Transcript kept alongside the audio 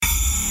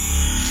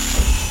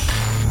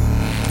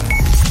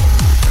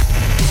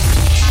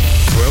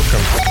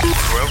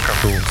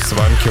to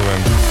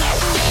SwankyLand.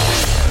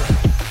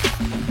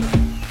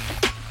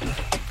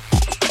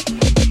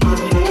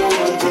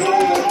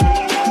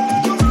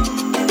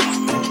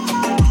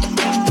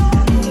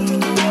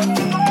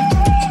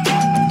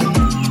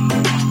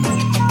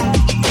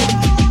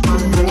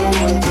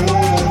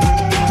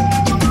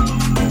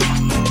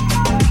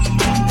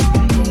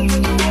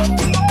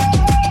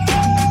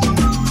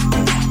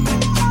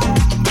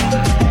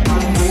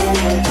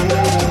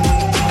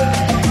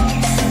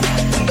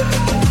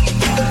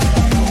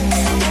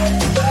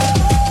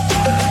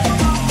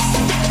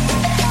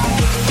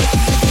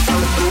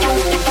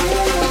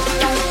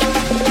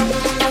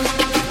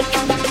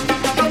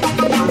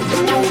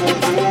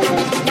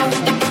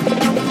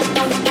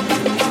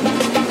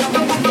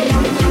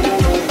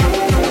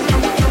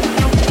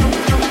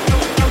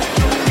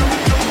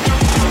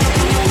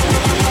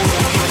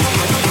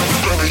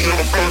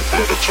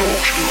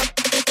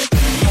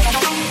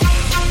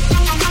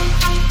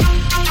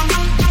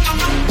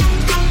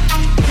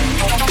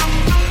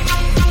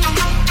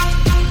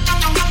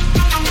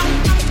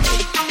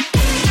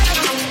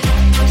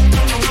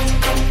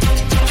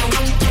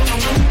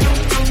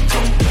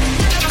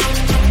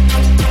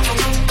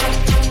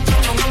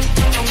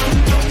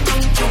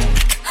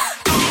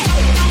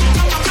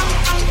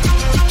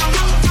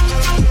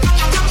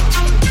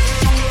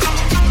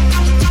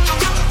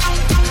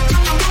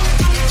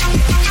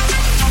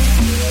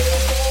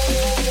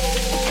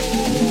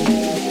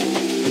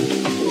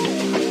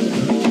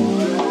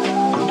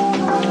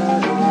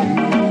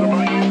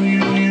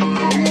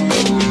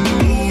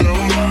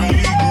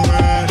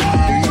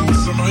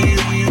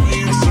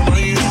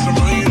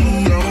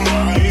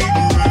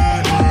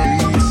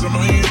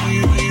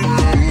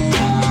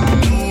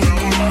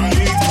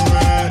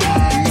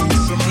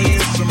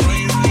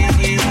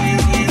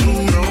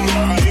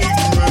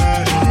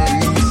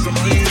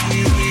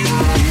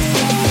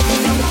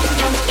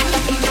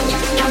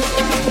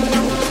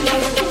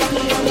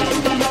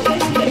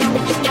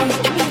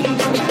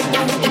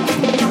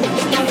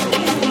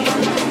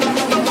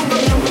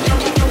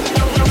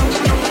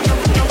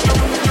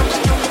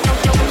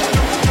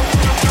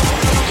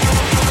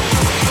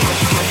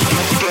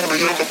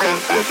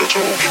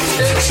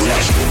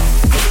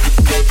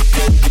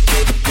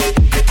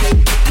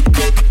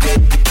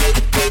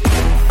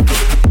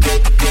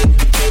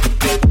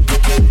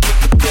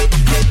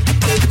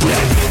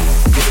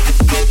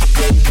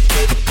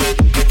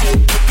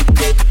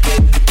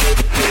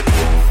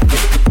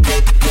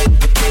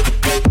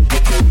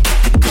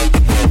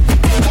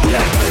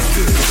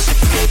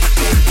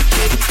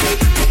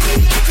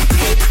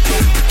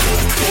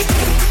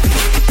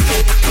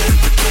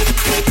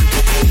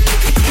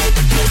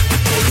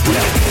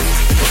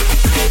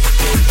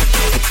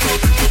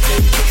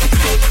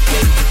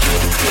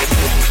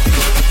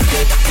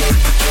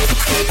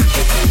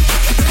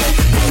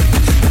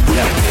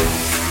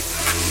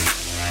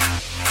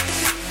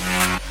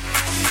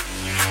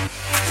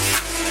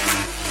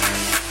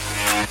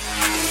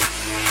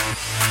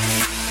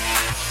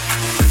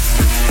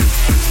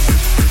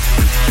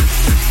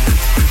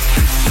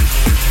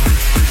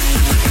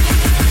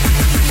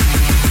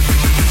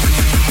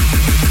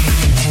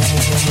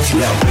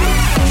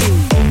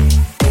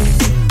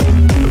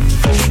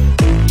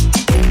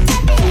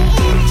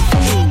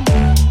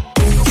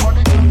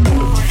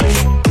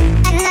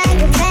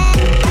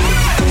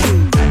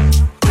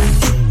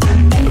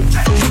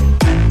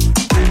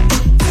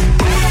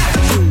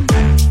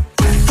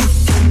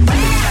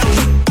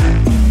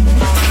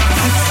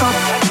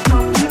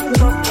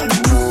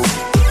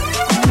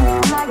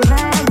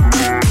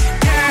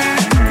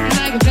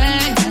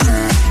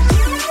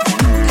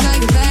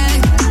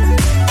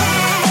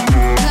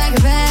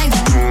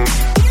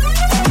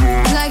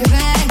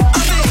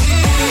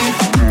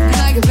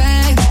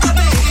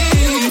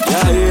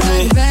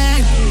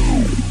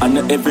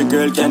 Every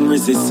girl can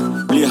resist.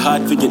 Play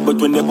hard to get,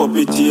 but when they pop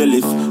it to your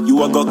lift,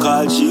 you a go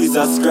call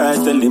Jesus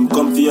Christ, tell him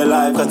come for your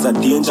life, cause a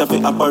danger fi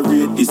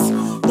operate this.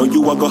 Now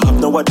you a go have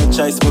no other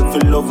choice but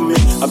to love me.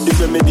 Have the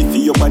remedy for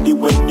your body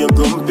when you're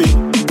grumpy.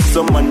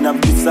 Some man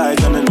have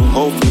decided and I know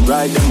how to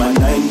ride them and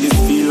I this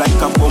feel like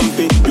a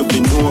pumpy. You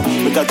be know,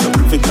 we got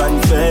something to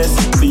confess.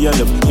 For your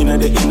love, inna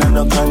the inna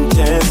no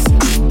contest.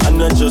 I'm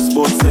not just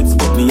about sex,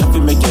 but me have to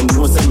make you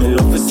know say me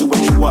love to see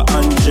when you are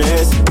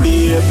undressed.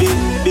 Baby,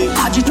 baby,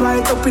 had you try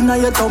it up inna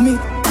your tummy?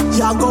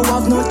 You go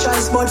have no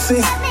choice but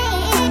fi.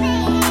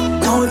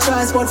 No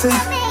choice but fi.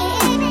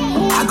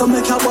 I go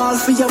make a wall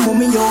for your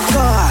mommy, your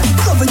God.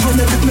 Love it when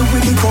you let me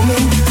really come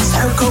in.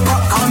 Circle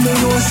back, come in,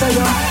 no say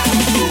ya.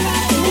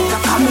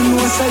 Come in,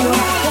 no say ya.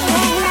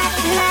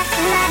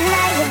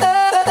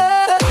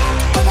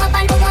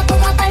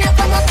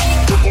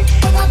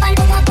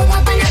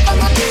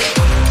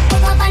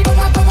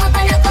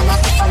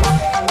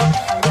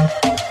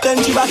 Then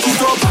she back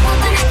it up.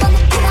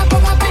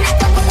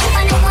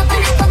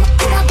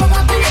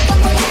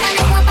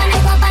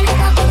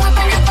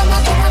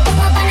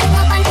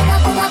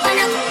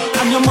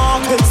 And your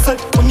mark gets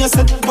set when you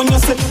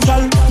said,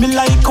 girl. Me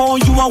like how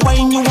you a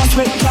wine, you a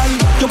sweat, girl.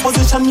 Your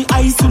position, me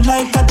eyes you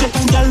like a jet,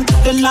 girl.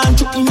 They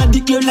launch you in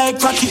the air like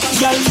rocket,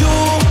 girl.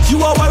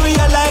 You a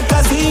warrior like a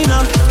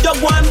Zena. You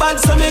go on bad,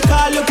 so me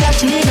call you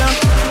Katrina.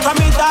 From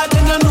me that,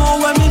 then you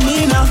know what me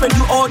mean. Spread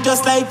you out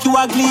just like you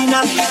a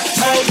gleaner.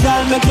 Hey,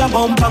 girl, make your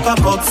bum pack a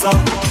cuts up.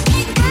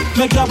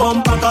 Make your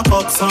bum pack a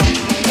cuts up.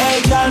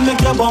 Hey, girl,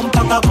 make your bum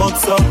pack a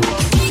cuts up.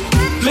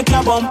 Make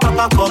your bum pack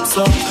a cuts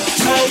up.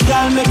 Hey,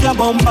 girl, make your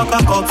bum pack a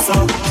cuts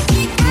up.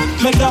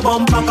 Make your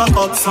bum pack a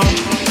cuts up.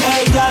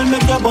 Hey, girl,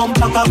 make your bum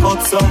pack a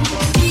cuts up.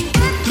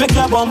 Make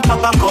your bum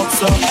pack a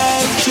cuts up.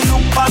 Hey, she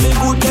look for me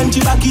good, then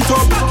she back it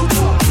up.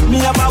 Me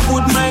have a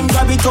good mind,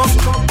 grab it up.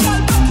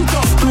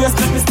 Please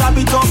let me stab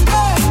it up.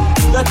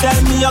 You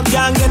tell me you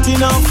can't get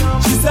enough.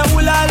 She say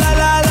ooh la la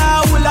la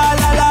la, ooh la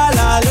la la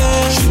la la.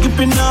 She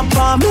keeping up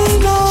on me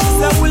now. She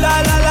say ooh la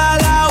la la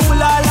la, ooh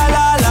la la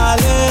la la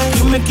la.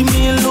 You making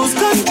me lose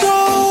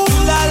control.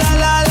 Ooh la la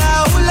la la,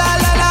 ooh la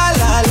la la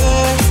la la.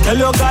 Tell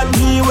you got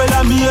me well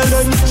I'm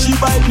healing. She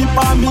bite me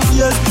pa me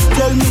ears.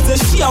 Tell me say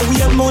she a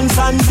wait months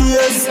and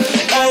days.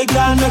 Hey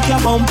girl, make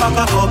your bum pack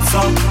a cups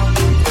up.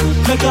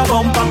 Make your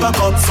bum pack a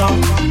cups up.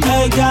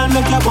 Hey girl,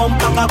 make your bum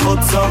pack a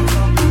cups up.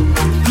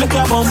 Make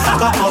your bum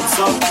pack a cups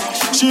up.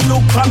 She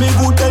look for me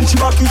good, then she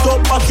back it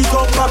up, back it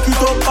up, back it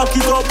up, back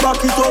it up,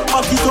 back it up,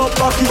 back it up,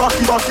 back it, back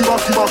it, back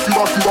it, back it, back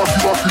it, back it, back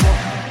it, back it.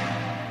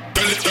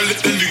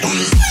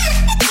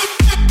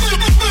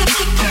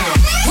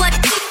 What?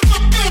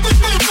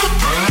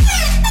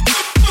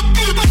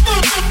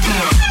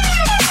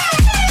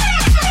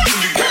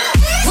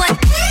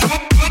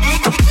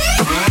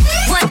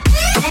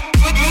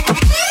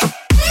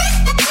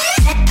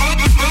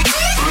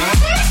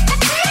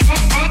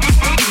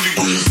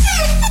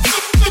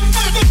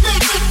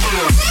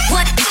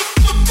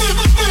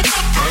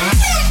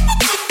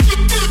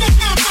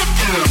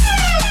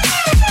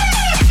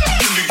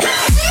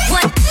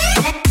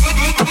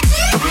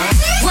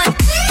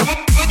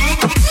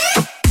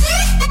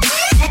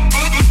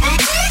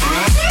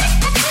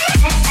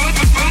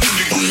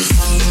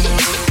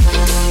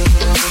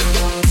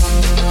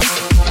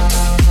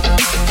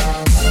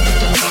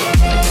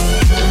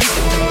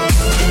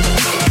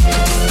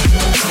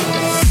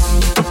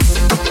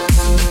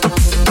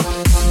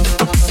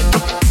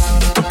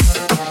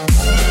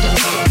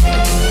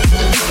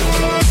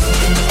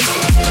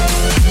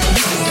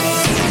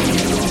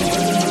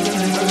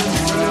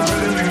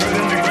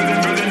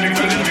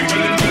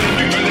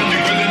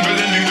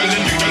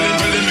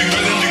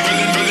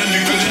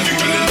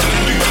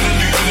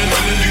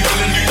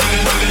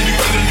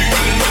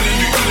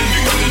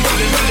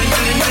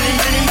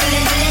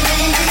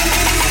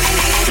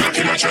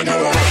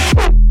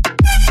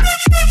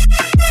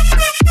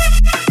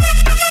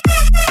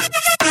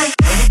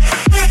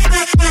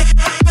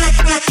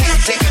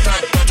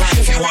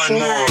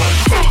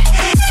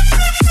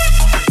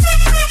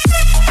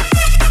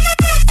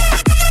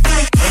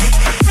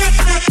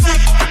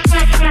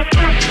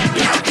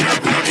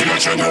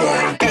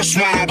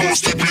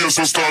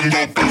 So stand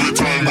up every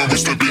time when we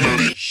step in on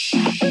it.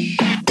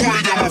 Pull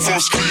them a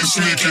first key,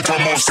 sneak it a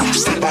must.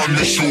 Step on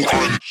the shoe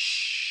and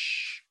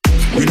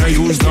we no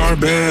use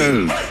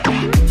doorbell,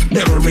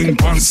 never ring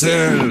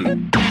pancel.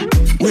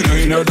 We no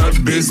in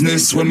that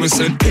business. When we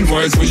send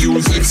invoice we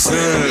use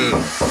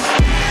Excel.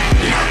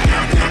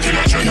 Knocking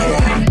at your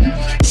door.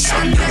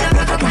 Some girl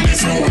back up on the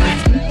floor.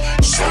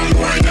 Some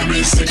boy them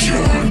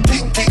insecure.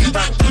 Take it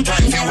back to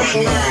time you want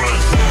more.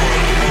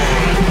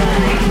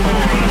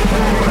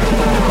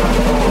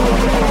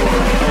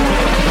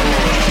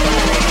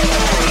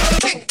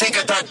 Take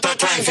it back to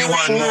time you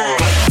want more.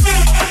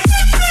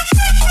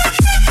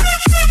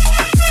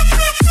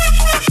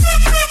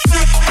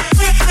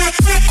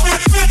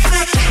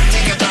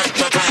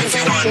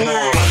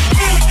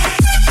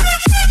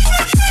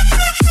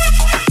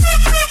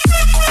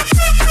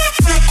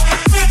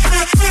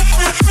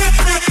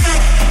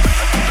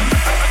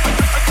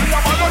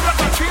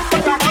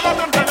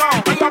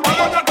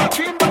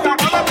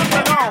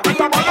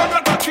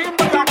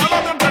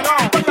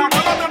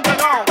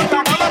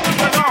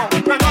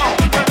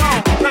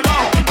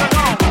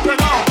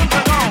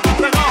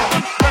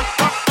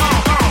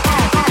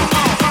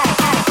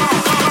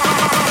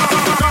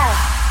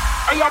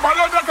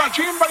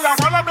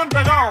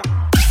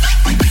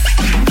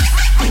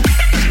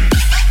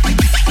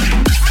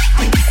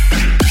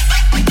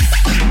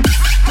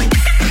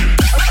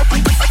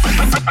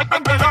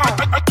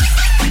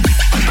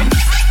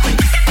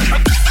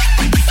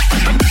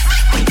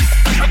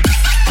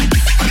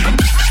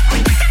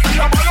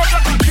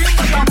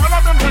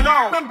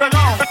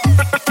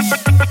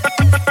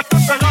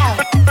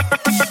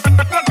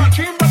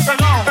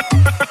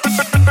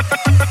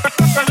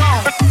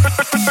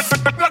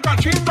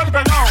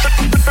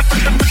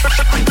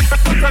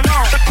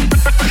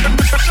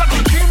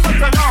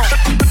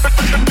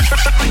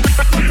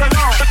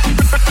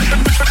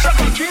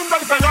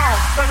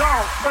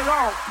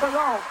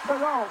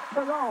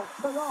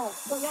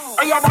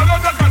 Ella baila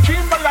de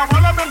cachimba, la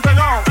mala bien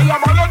pegado. Ella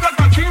baila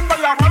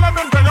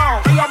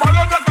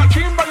de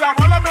cachimba, la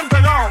mala bien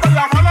pegado.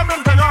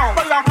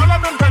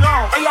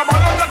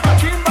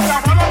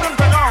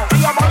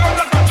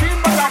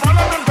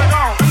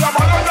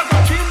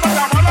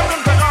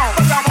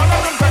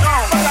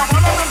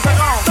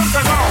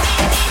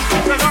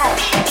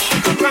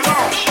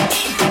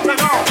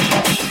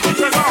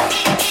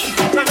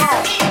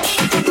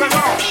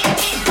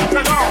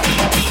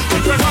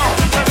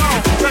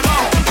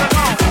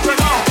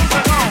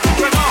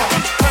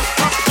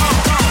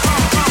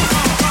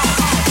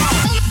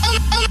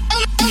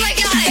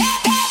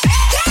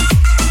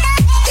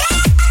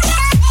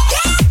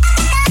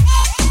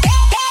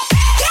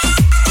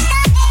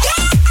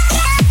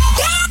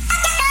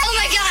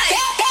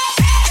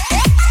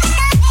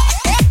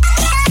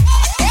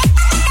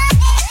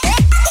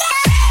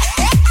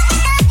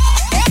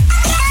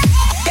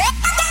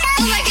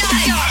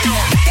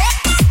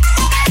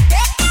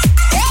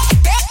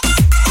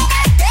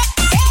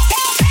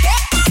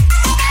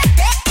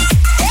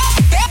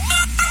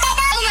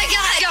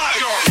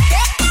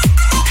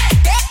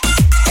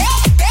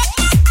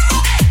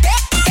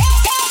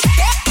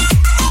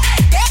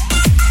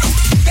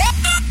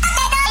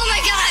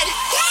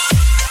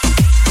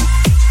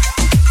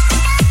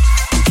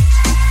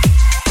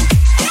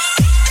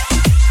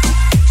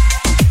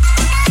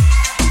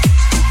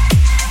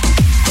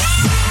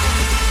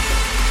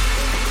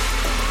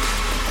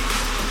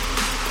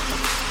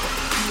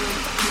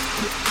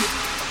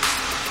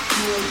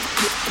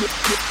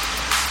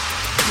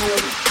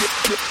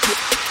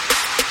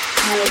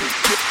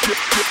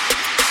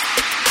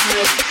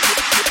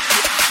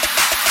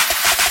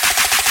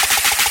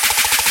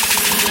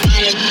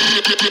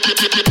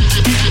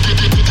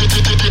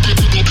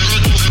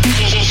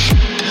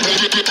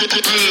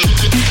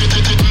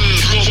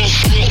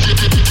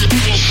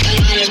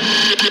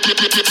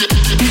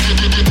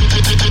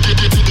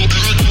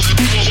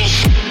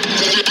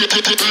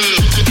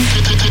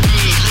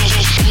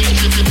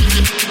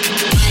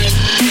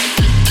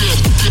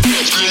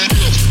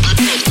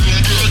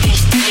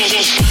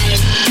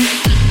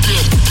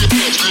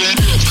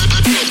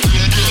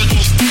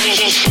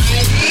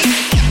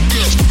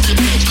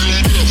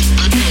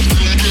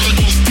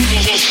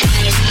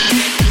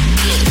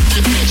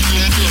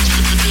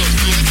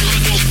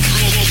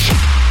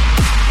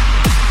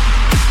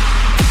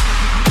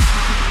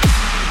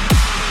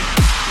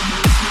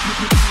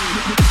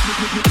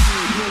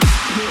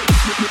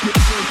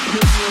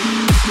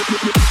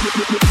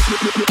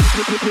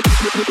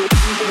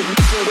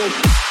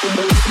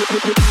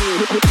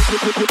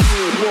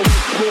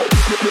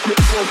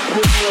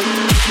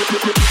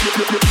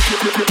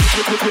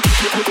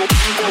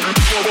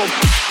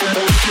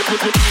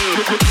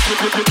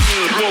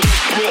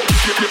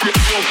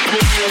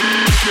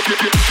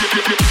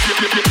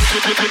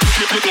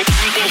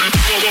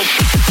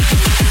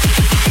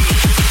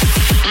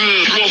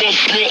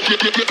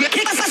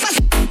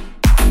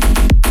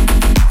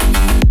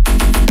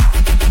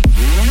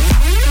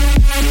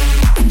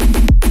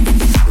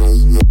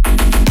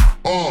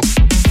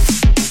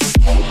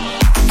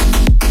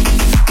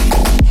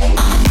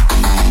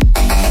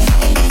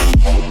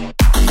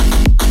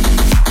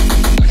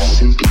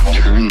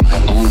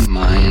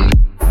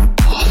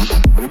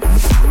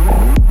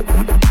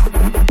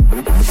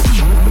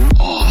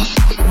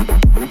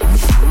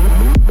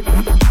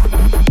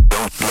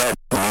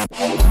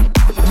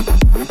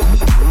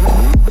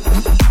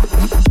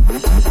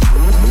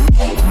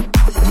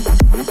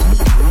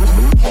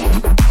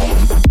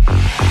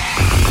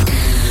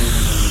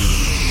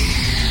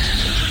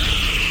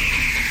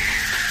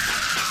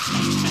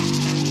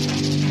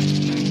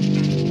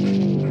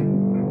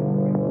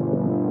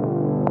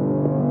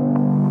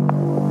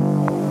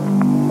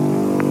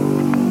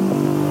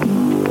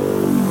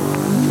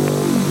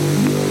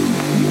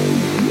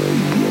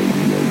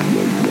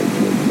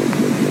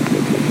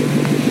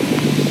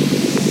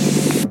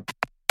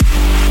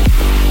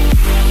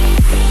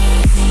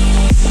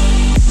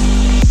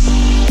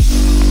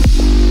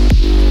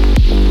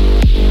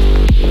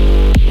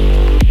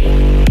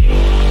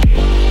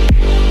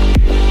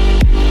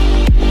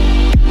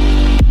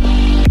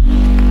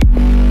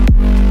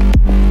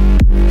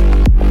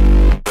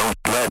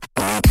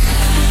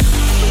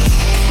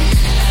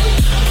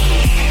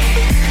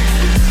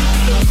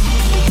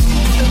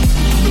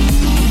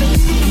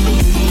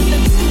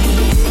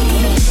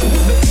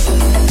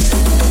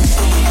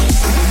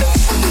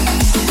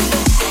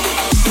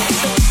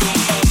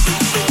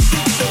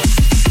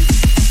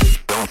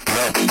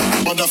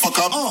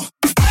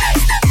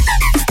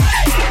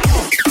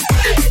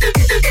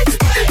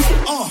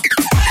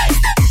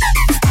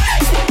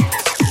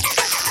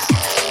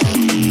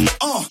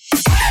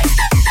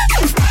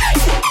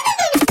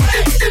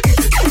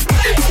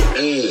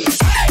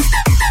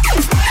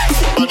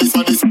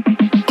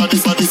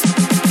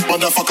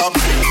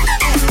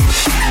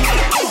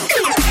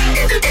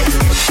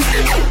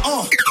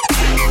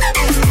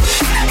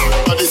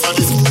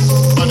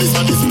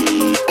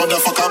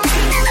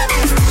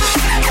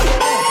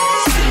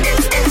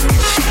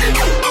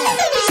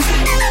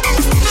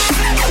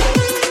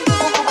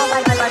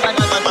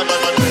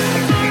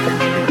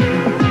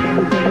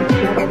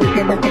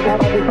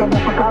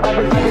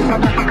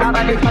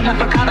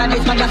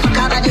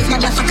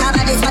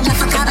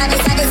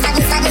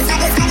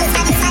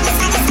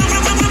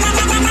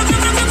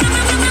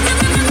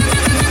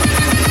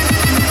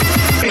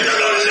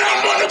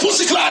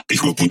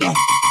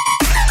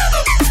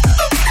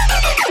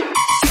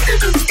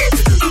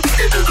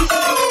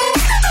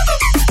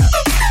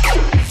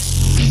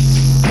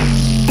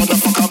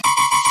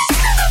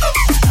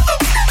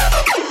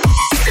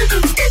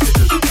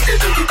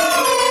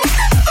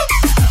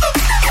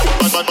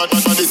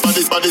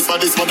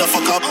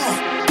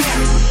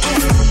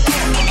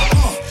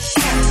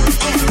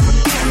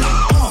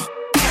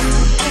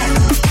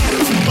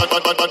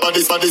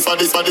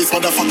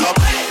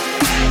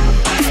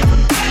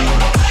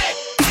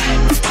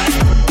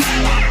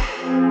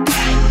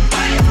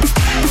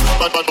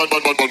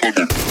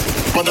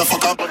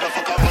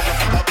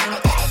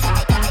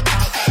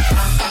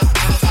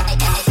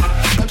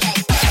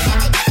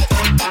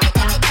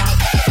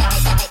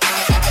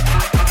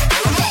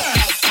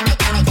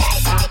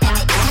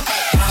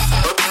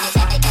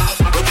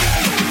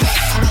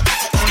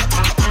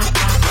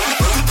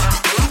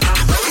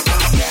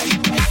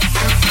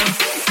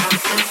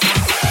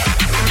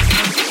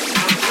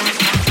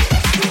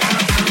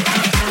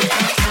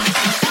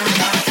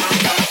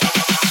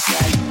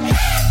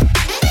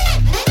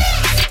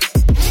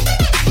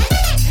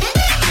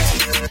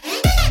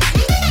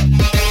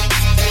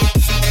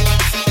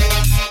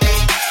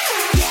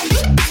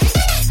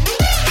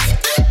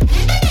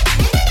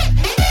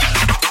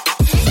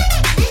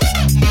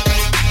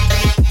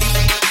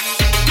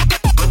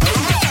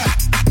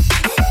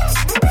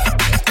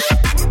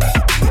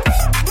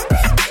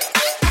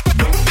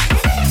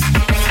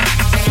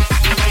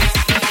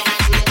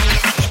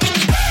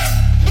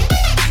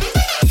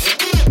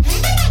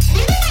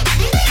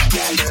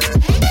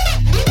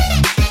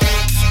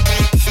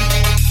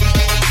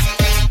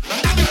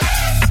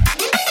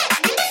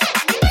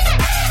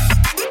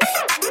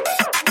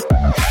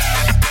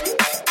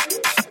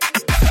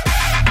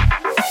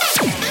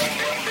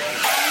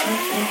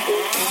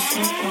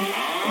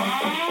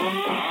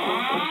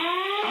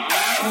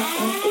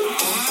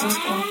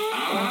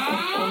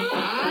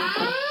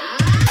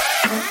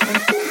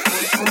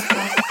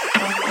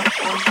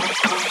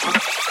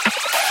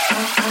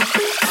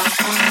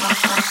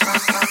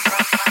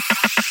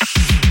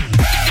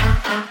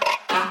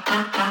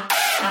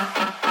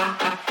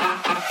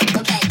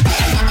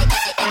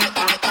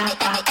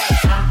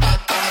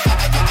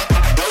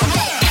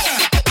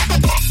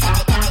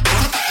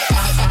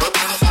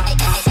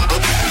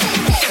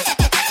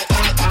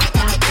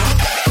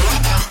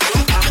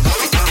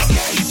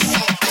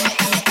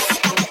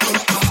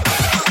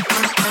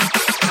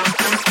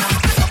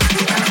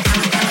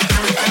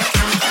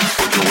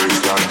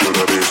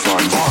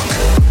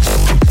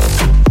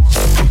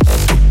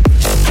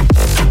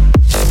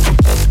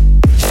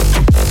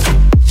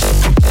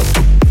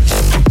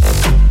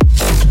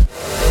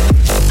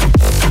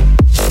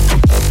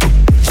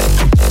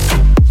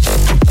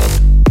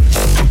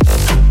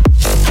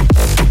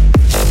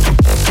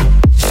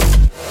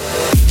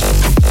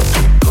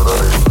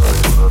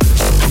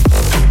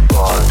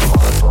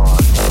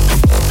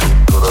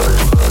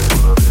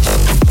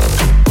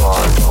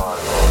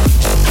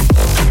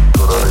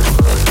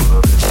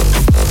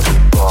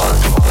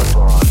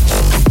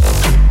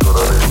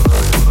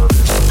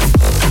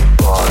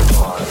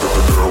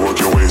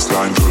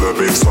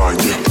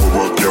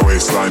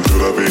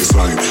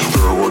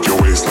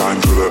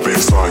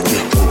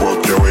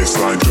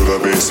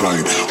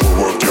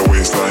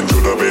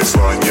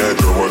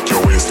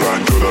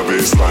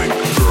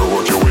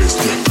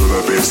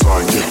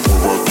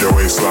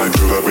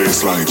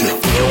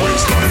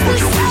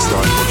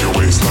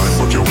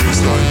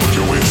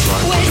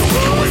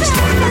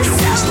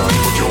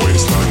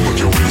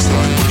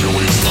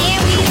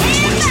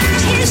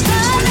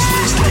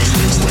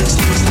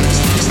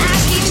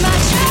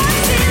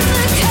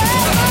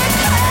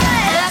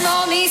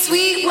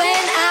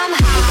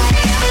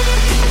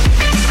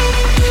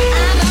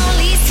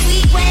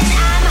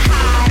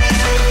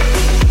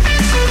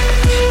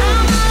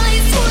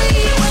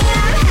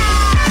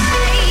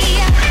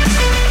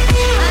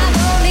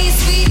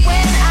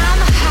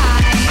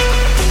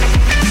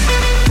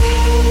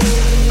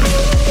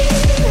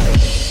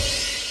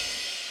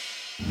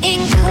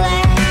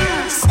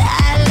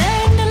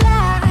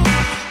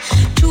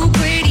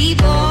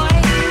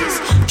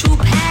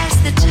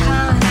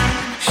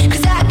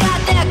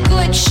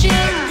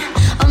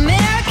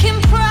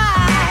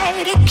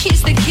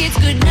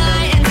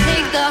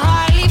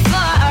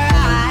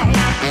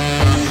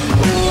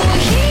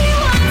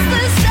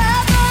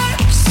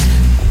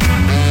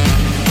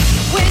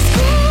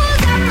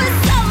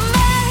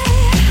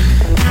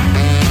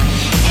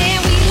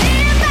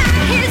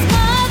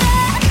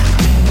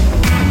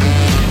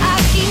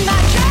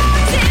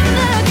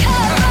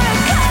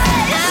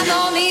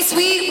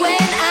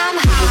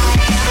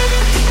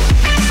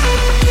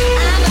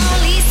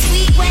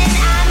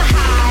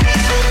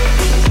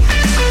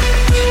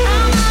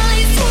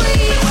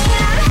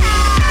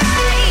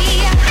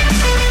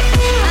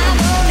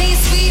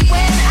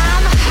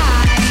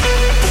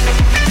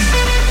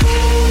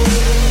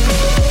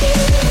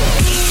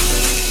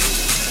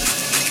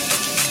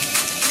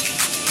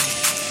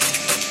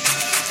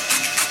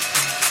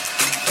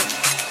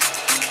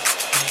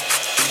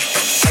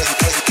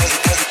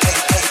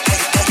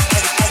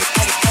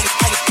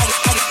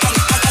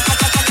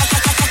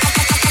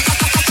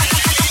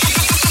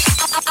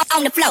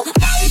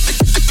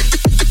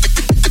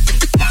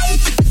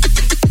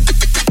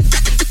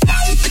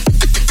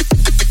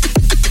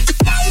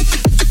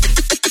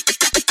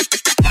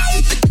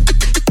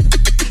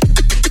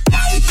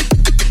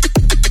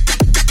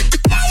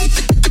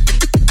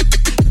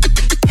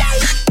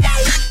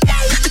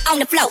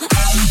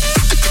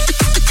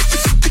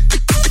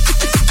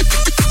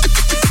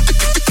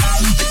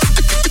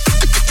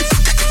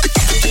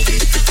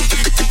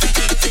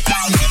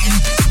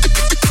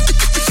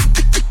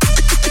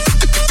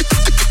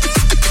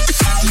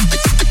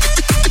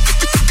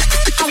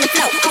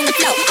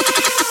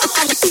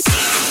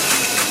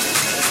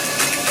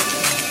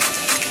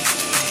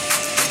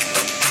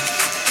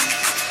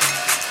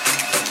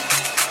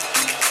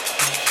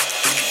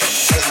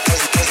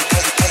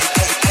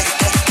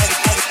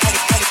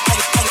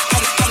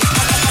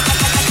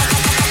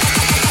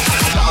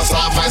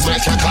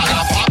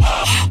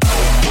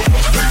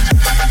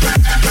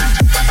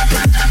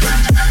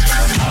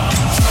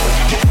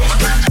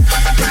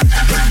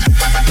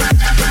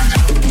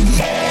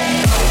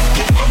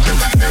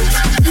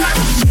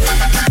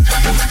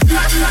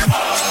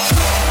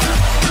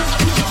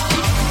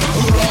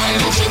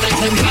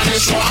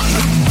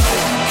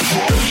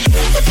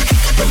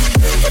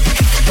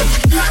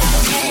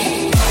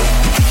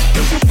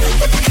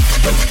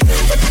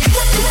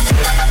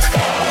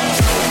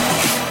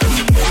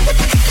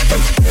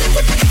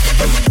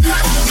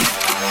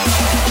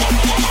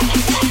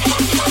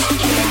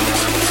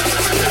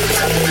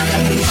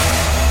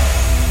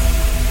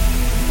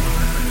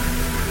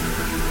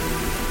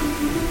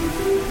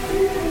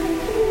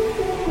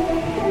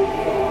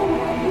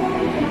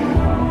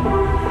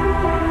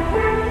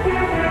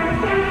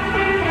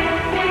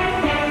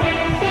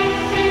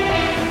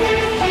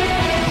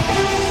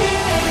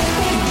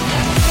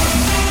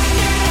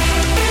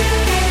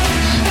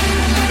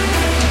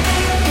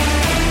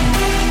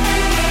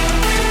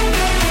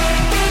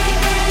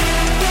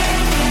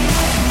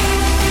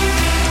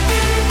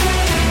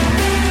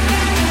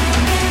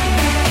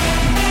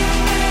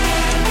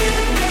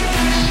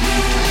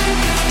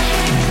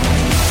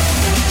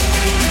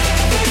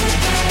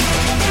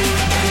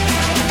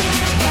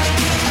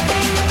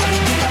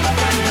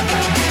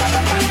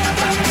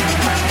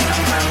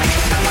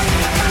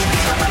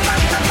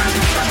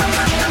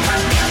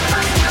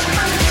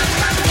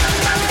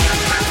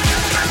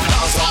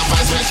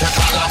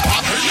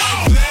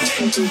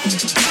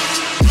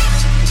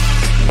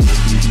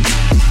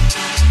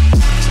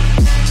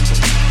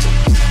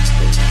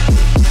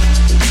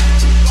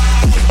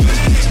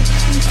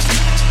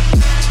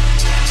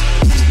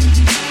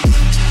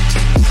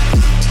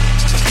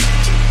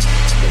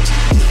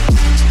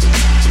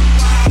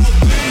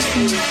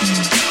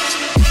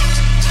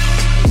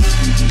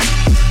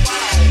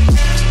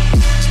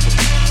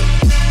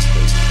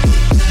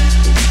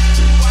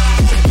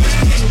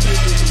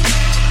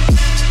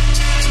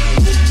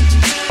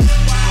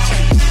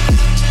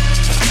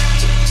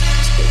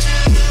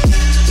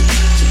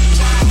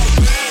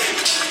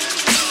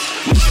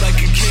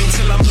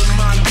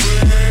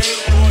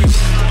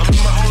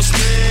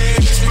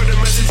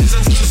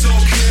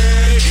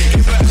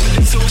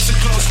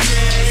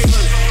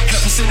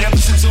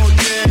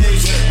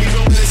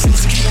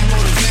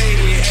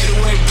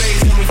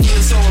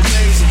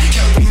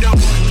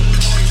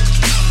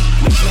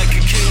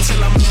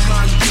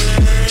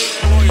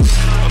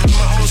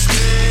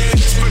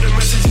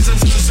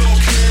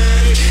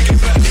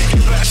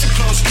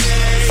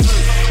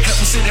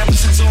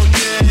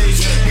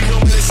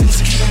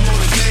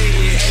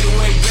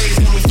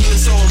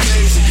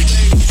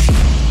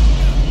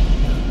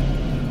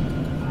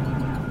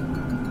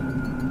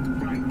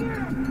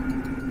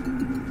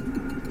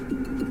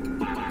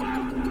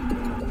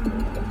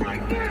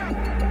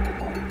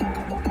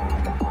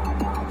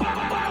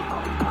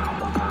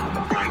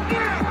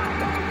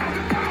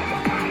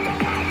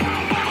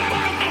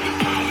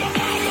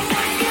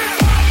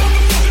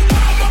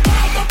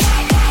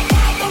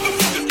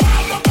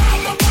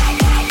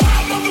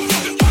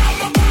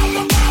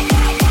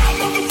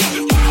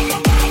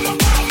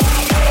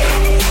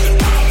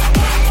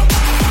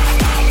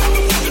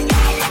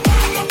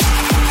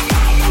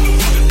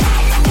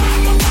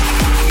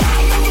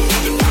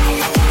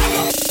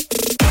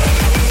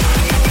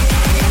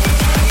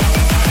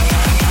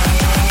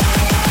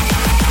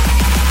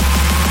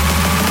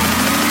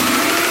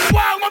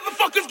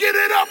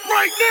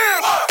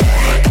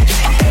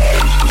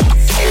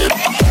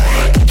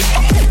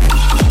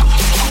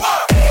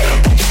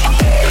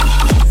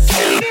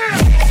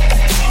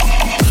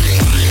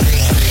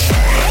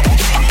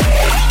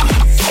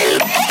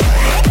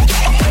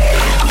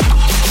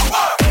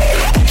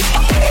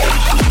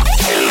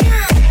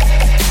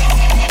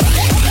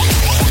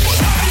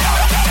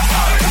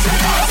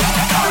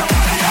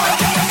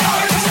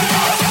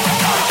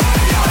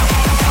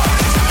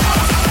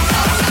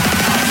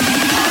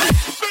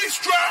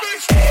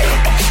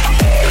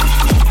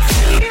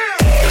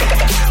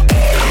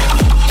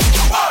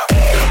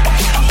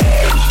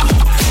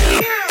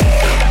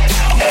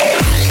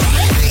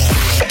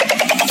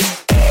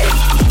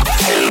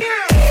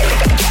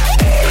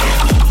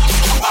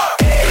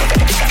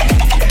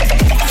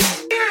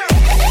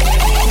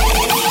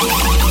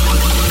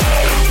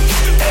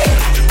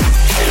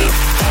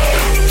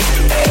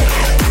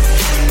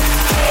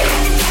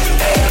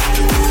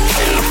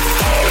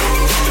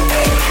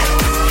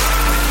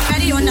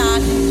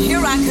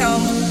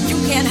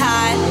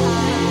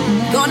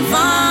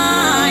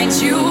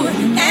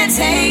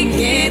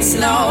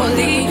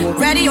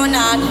 Ready or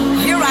not,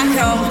 here I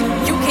come.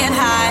 You can't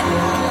hide.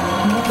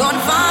 Gonna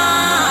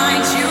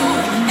find you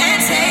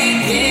and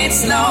take it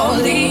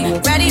slowly.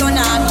 Ready or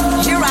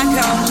not, here I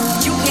come.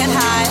 You can't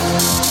hide.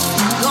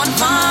 Gonna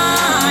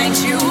find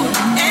you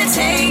and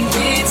take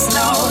it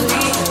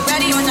slowly.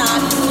 Ready or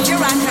not, here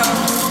I come.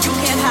 You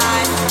can't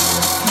hide.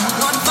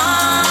 Gonna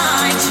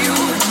find you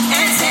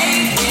and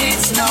take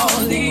it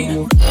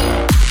slowly.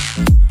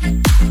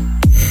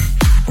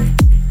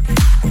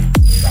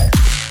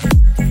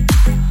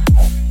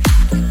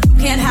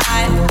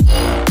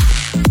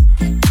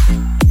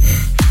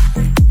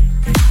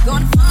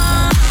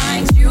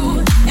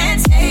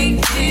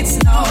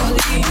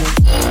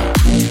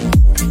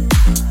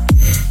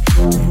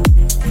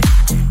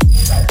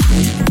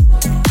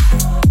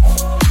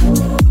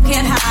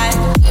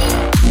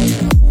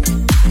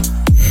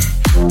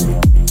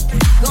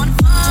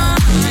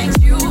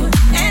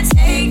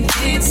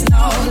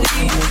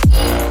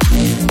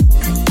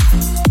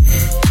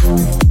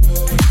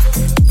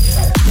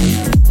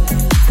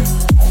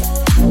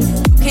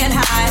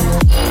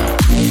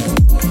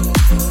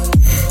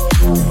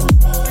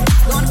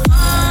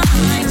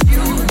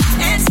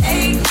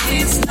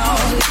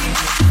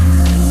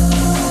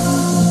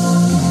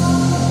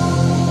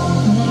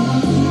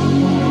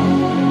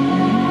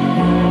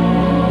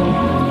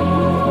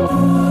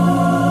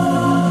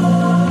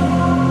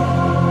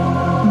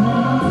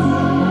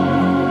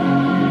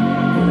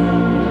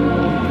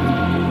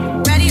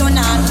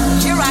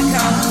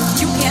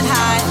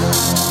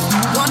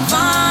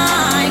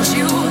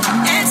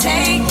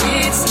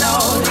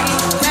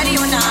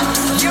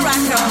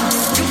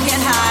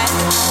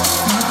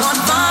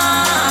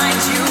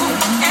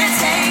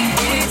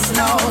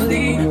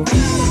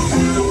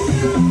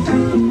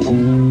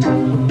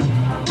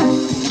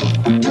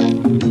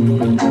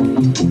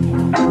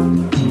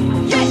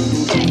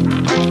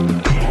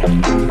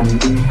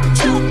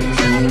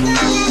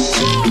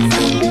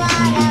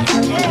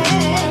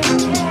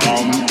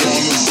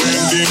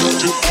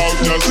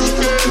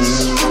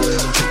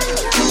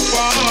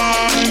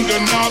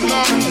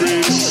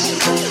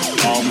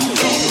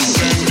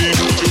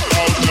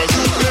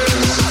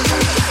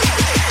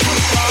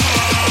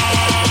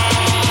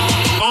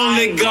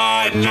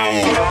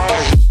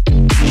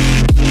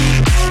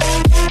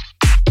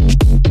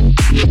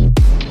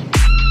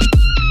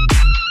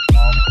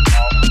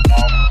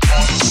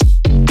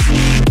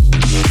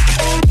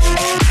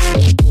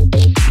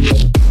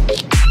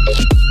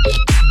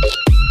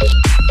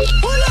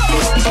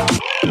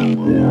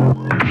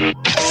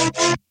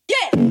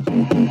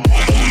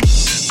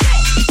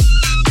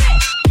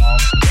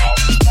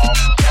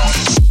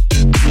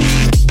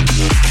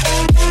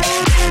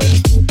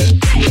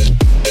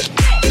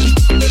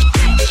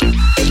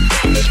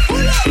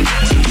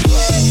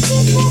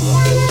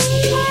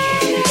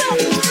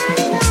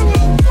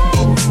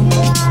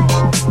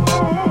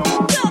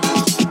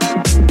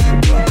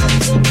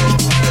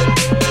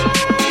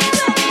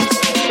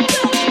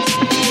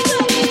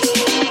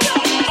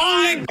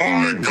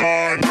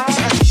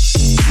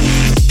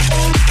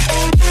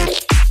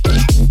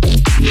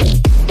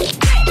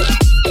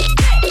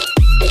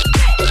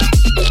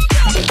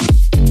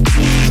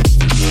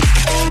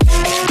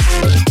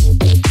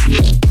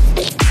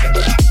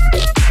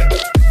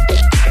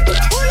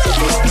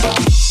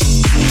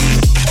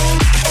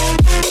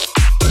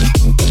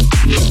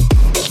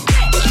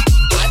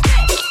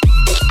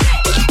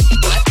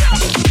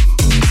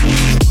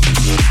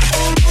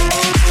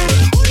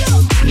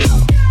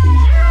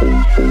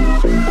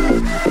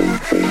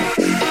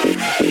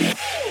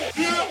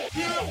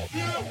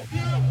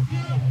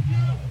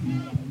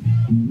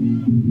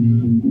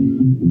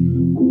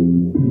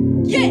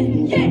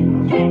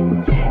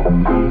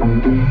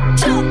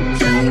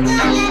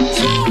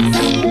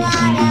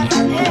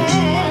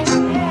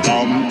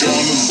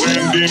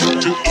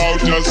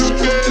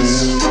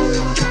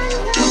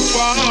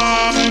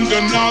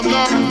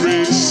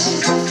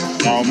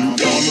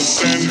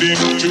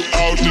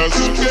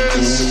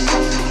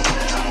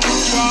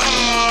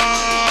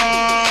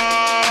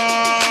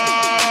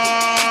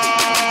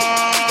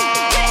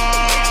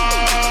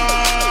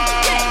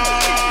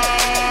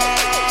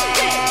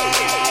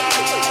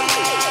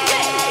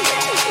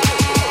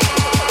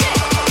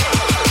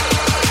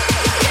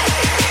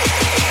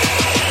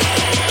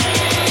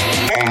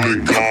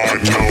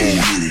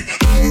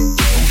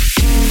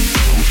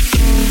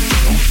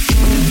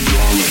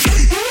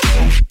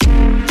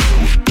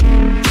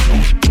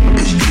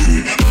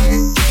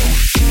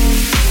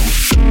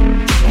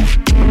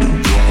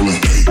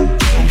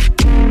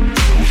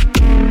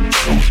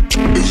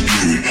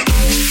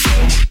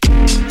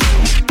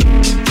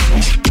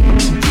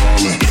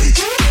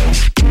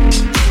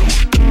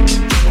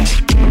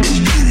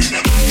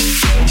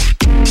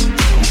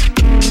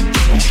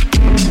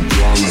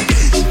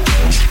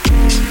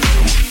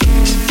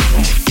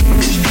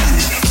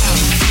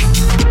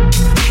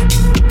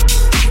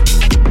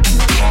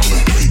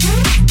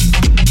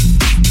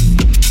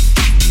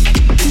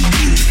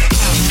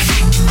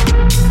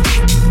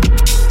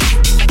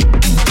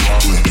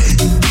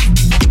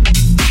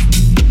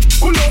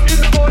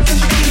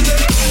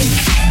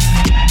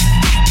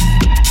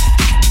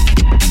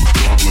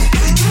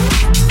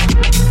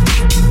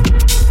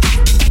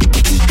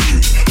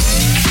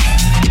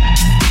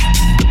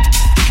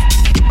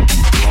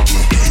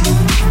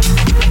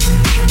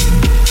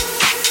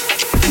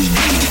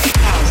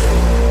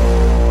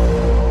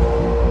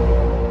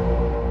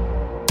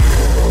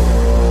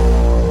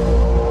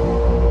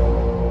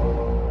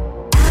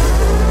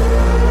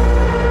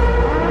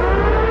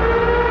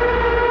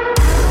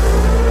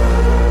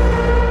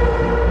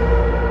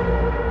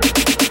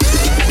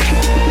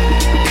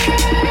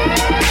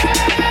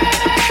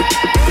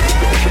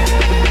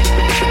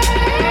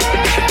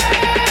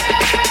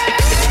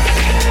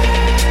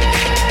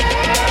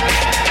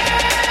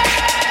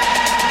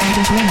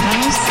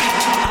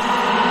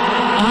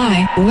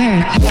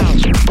 wear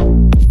house.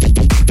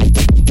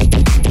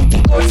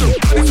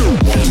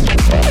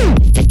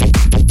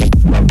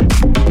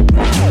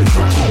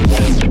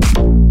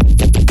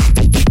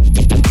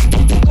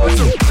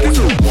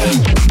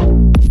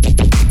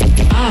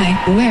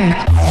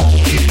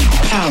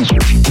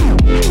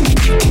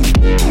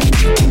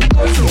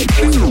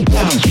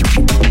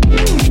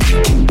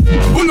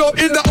 Pull up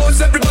in the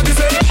house, everybody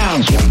say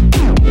House.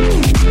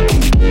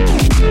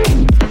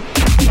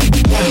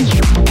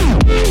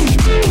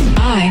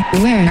 I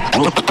wear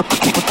house.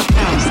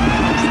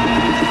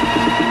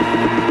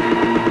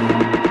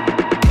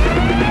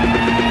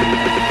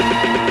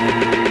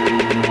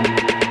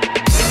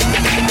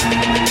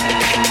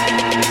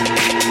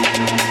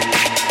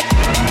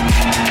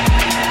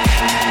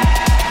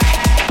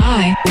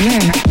 I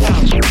wear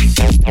house.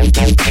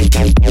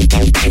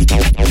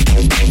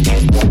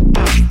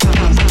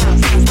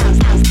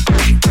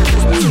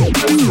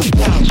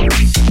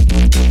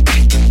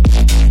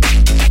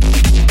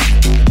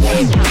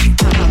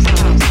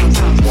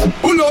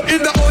 pull up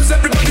in the house,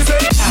 everybody say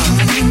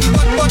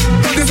what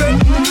is it?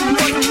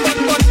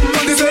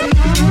 What is it?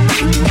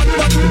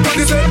 What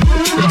is it? What is it?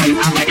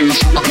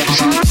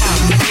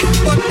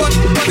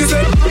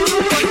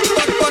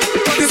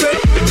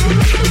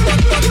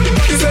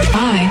 What is it?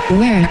 I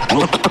wear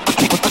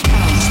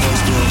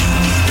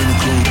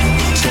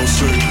So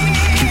sick,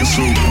 chicken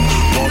soup.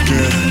 Walk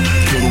in,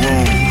 kill the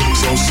room.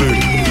 So sick,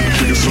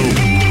 chicken soup.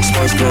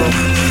 Spice girl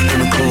in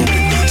the coupe.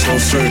 So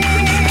sick,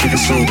 chicken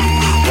soup.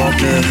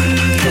 Walk in,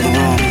 kill the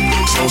room.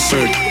 So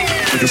sick,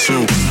 chicken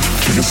soup.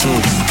 Chicken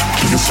soup,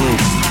 chicken soup,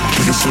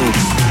 chicken soup,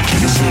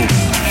 chicken soup,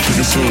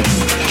 chicken soup, chicken soup,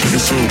 chicken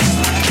soup,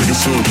 chicken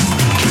soup,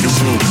 chicken soup, chicken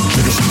soup, chicken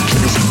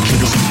soup,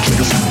 chicken soup,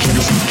 chicken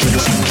soup, chicken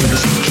soup, chicken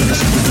soup, chicken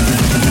soup.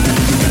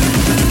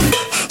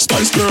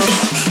 Spice girl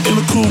in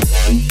the coupe.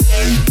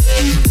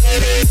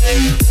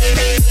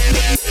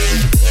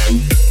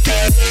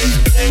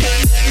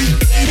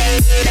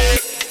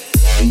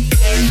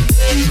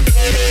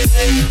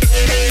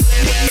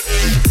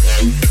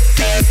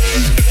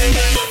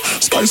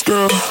 Spice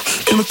girl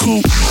in the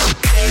coupe.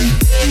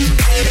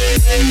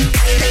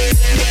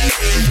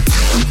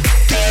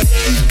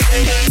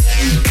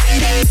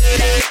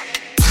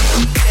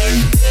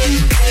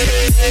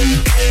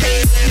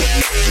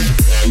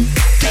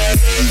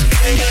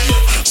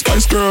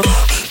 Spice girl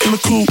in the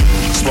coupe.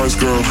 Spice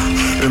girl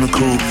in the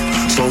coupe.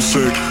 So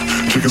sick,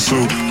 chicken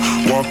soup.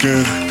 Walk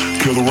in,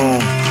 kill the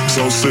room.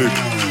 So sick,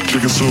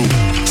 chicken soup.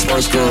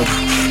 Spice girl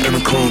in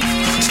the coupe.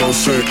 So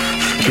sick,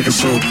 chicken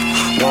soup.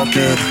 Walk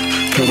in,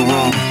 kill the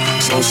room.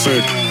 So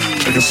sick,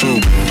 chicken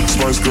soup.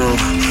 Spice girl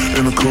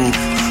in the coupe.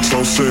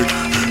 So sick,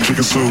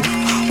 chicken soup.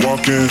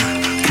 Walk in,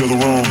 kill the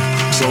room.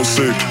 So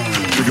sick,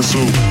 chicken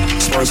soup.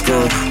 Spice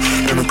girl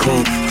in the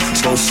coupe.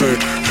 So sick,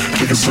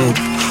 chicken soup.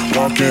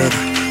 Walk in,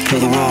 kill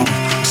the room.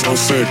 So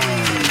sick,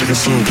 chicken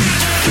soup.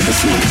 Chicken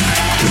soup,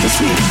 chicken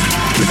soup,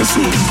 chicken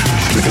soup,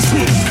 chicken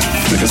soup,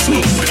 chicken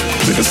soup,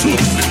 chicken soup, chicken soup,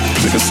 chicken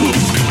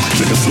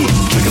soup,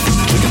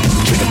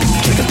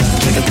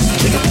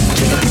 chicken.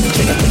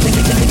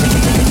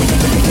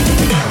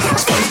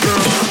 Spice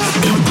girl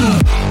in the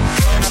coupe.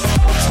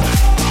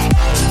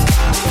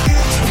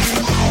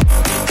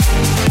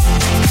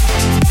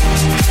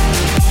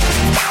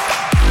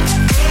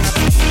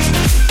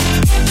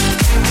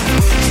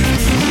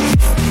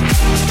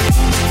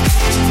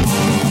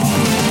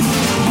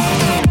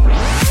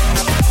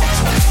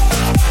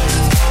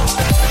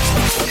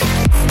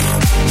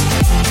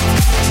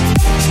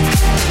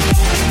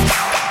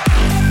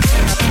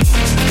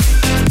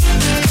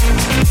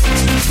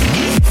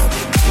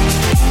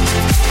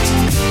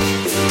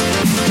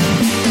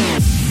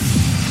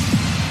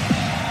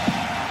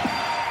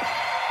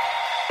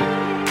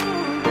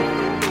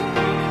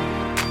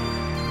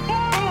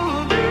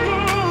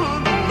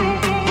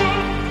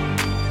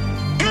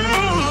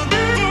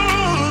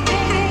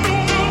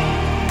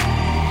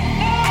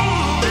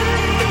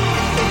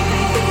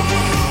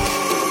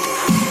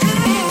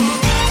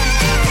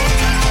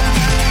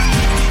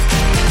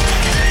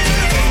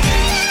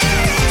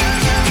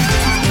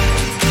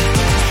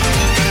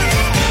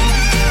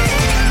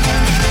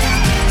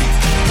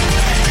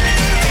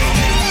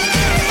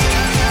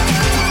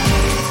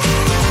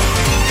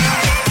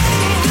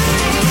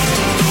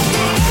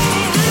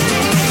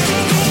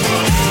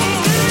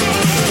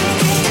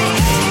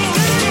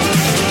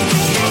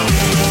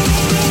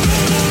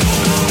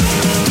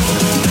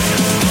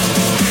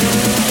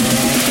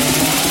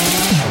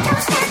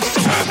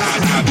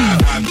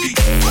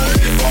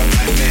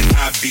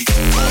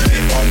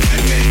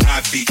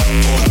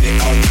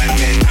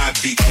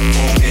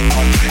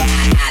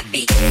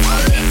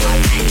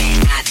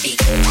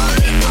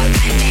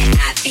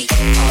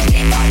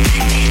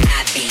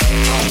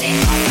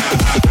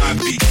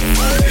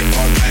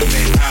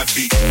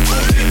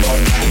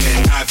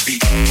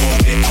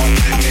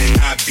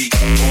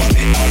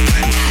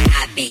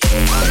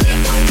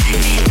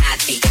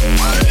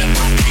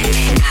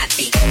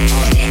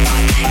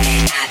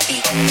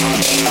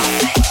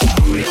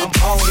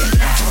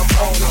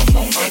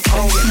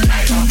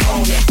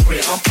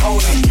 I'm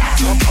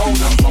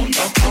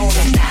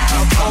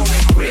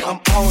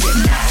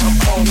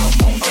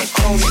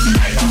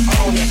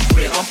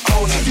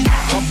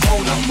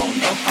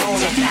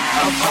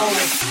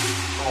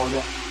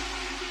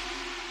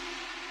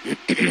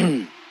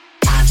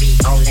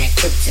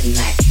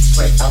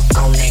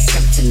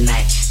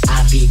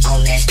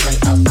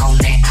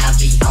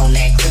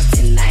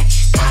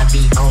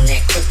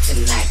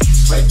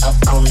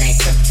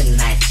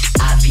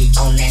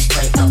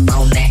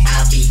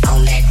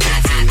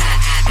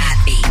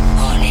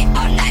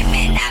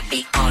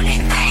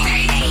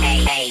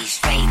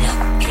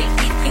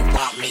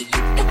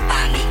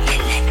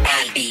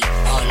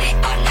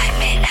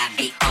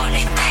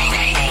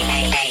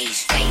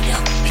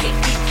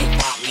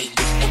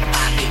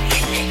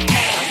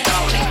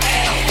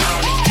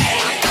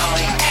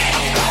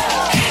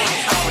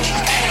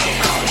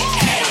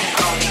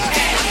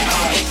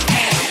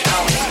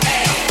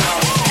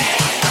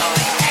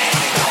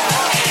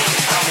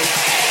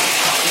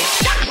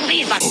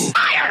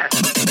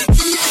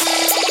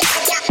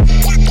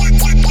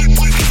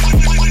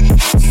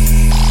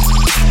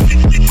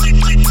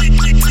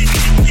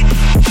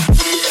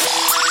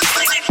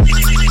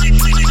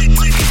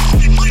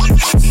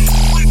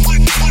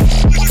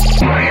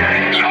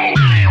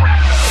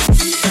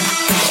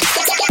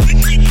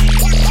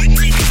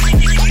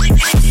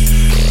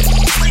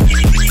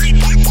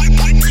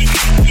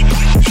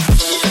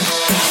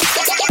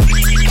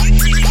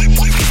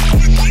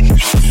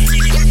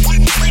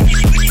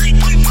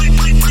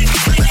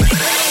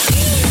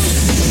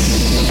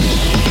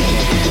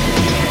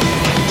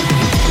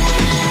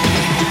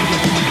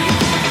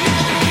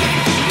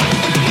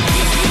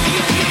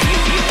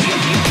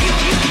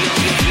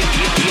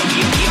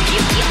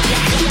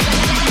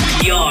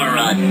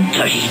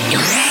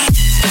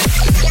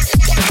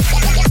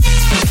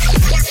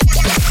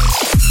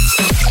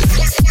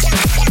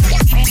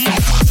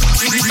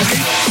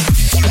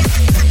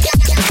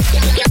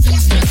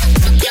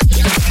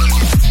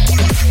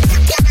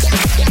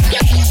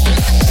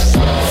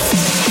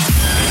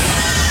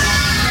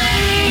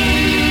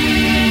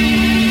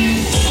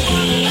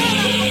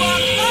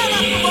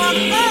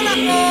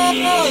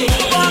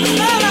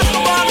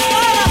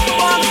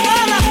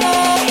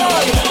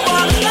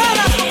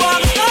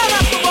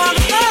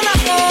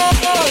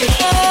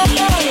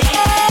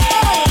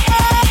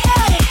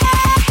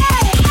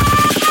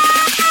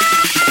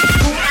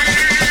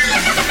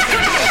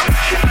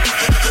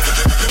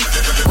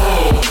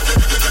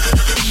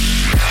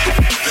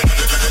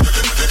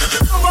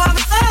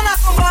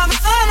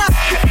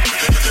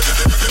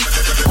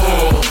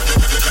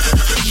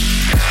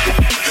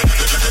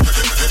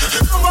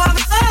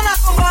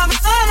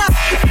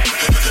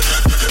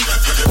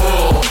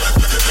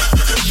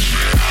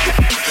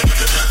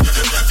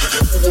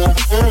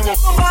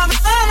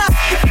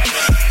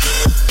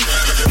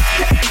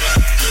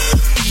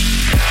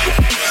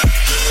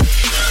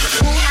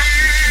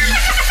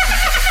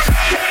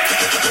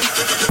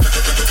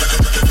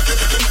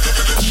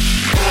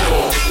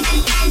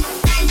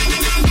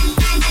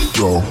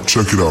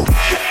Check it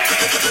out.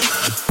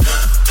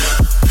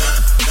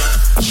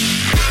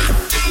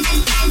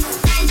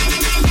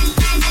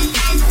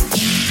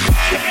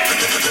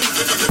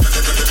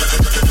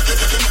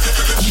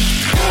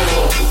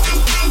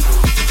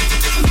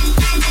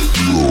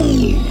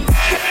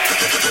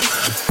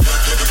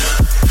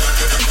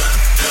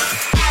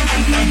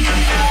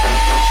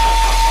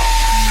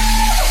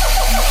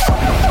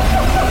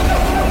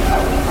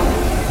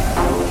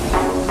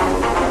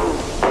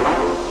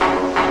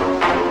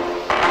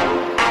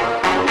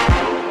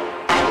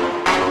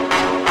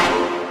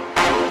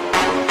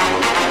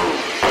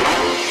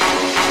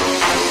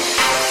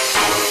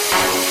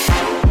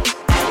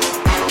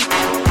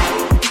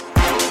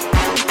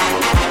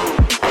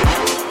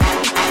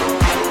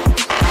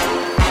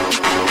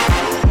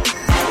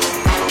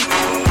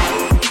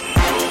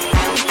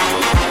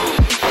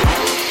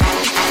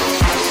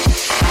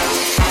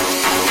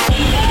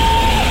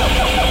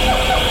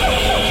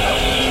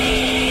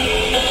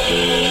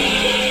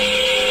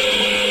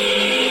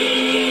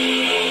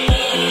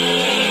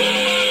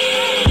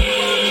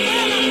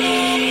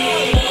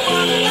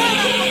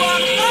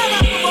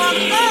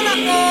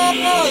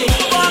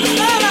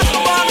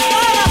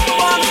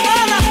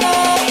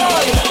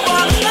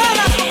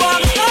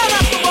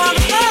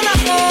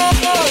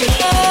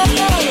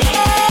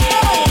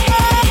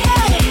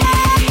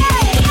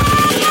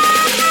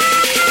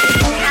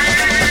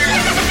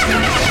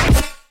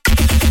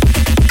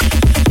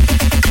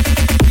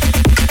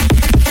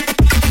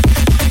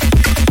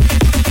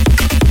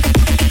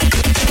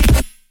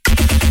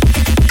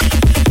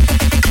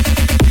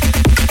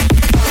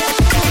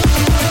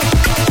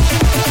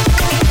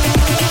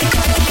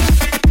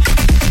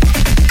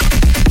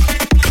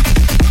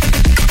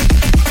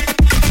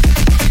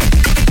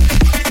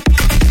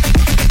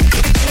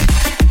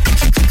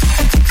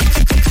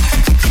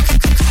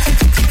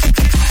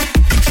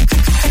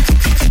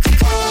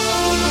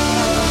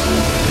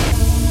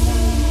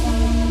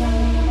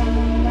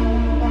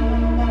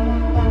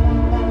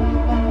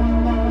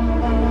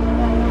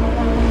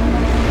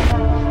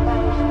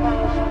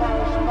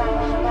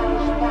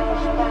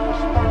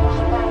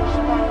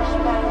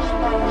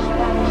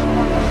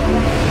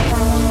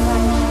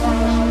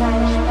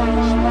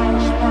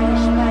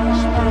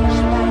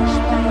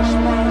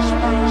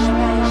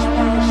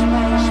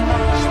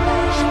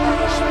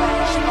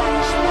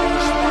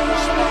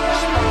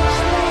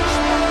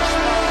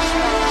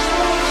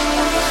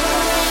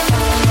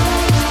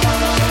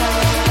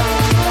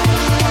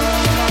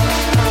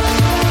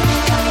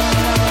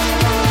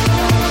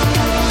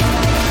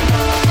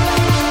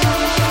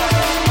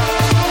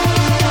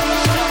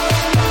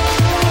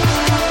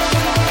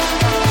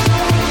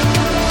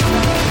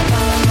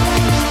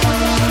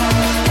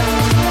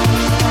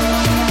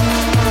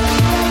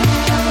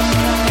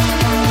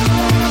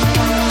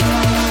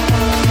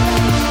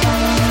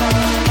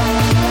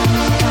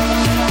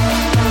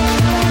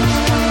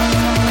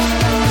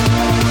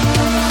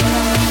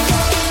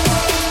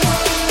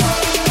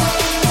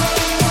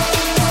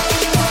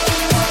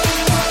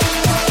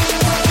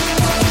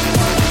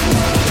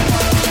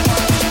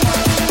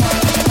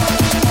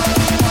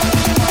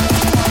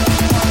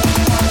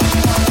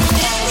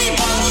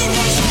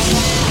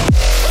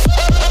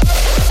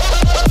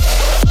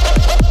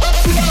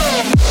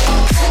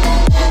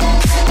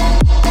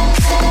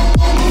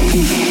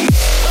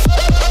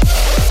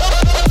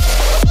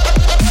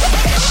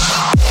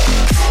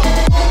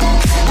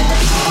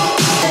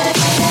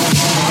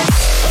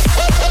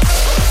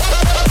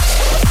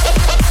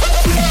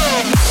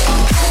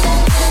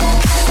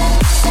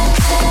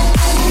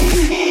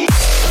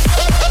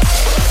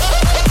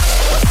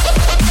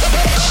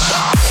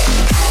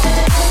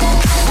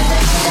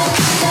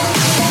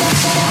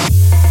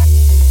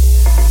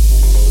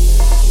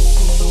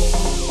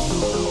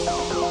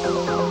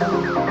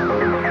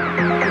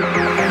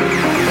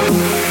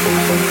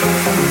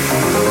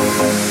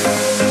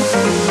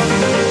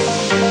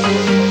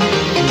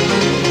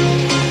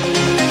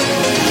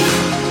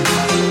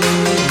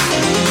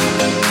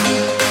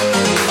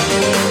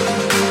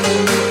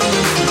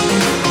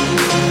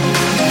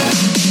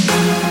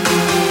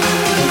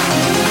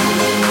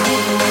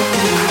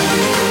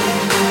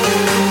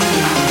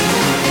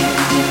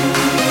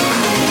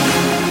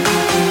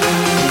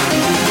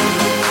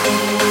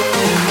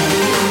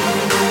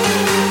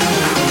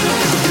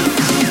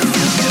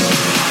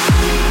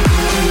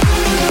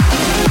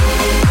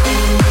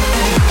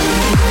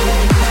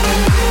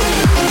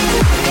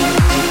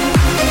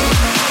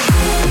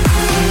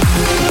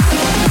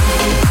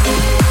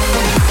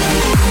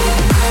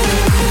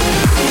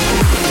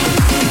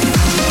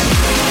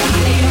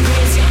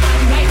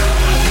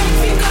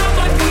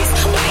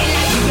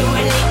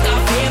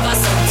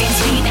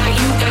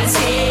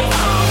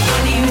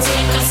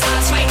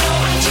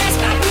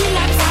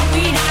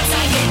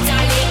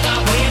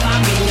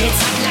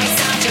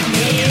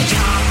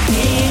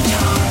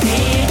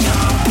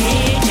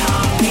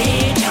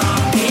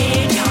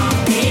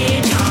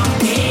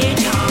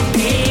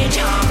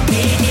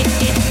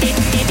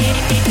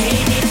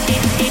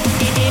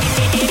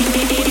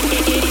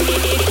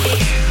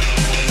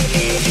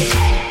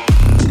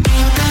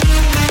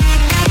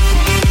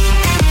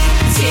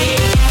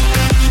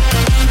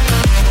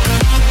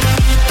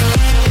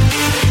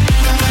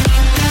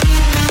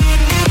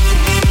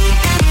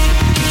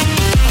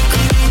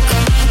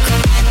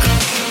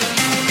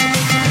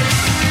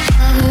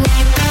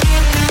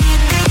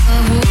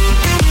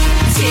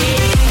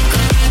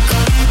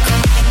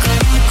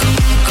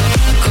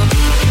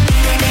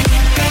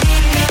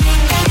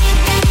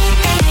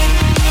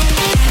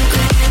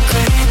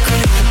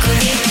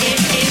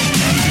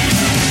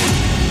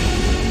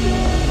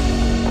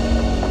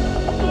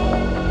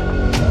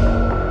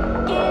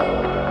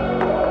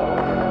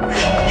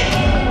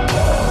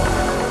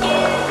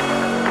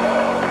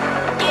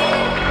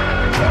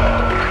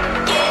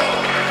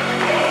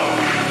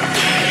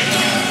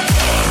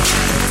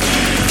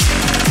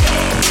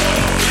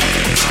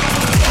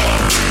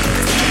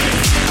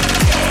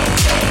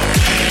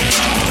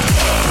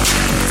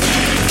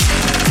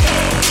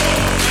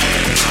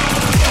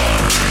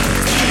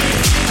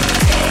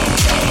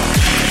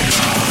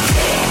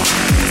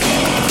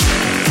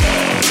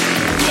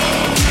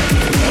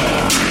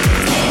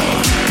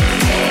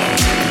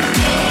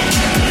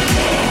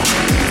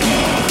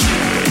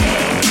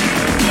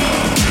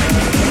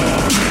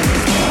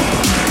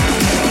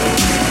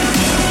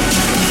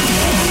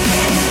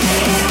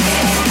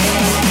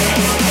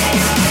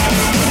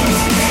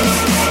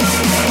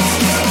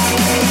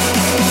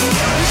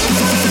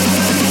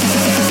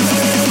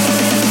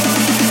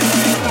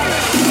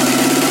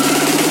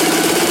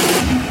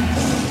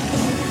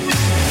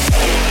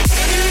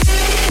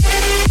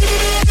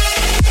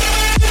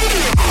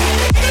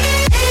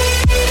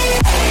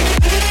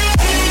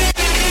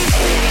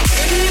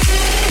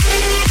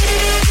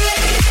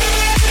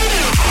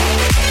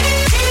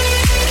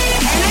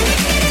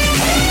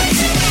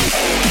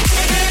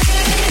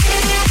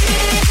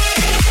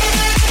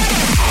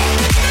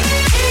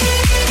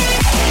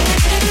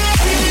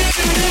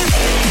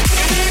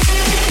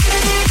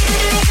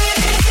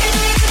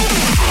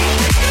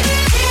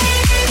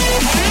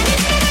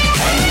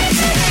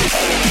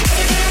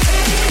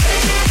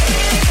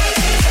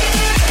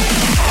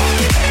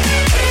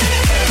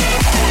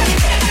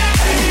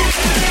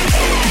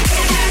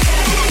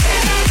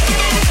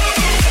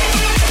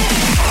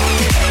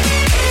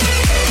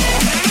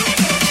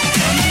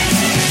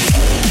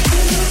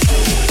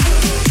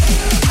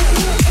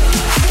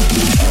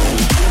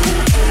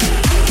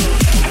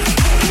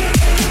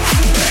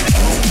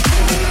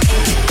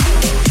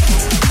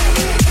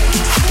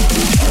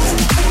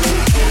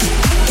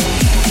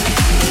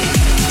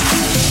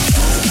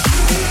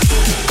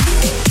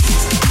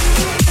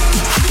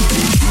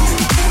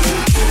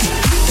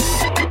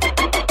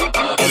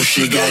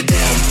 shit,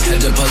 goddamn.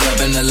 Had to pull up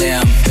in the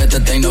lamb. Bet the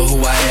thing know who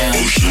I am.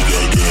 Oh shit,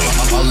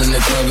 goddamn. All in the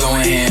club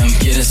going ham.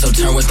 Get it, so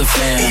turn with the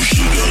fam. Oh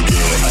shit,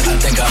 goddamn. I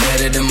think I'm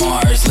headed to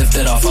Mars.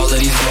 Lifted off all of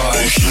these Oh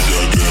bars. shit,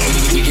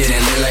 goddamn. We getting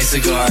lit like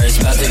cigars.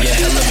 About to get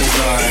hella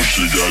bizarre. Oh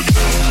shit,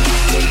 goddamn.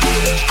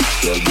 Goddamn.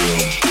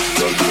 Goddamn.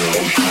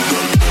 Oh shit,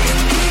 goddamn.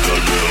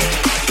 Goddamn.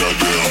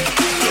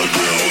 Goddamn.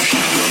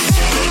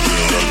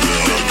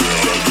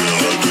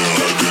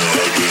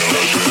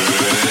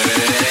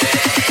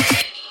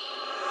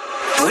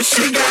 Oh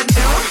shit,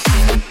 goddamn.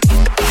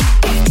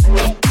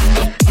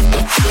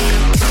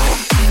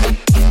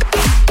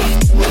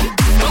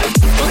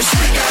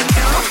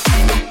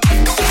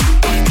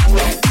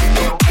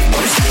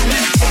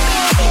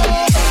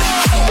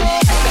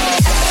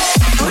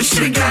 Oh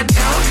shit,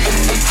 goddamn.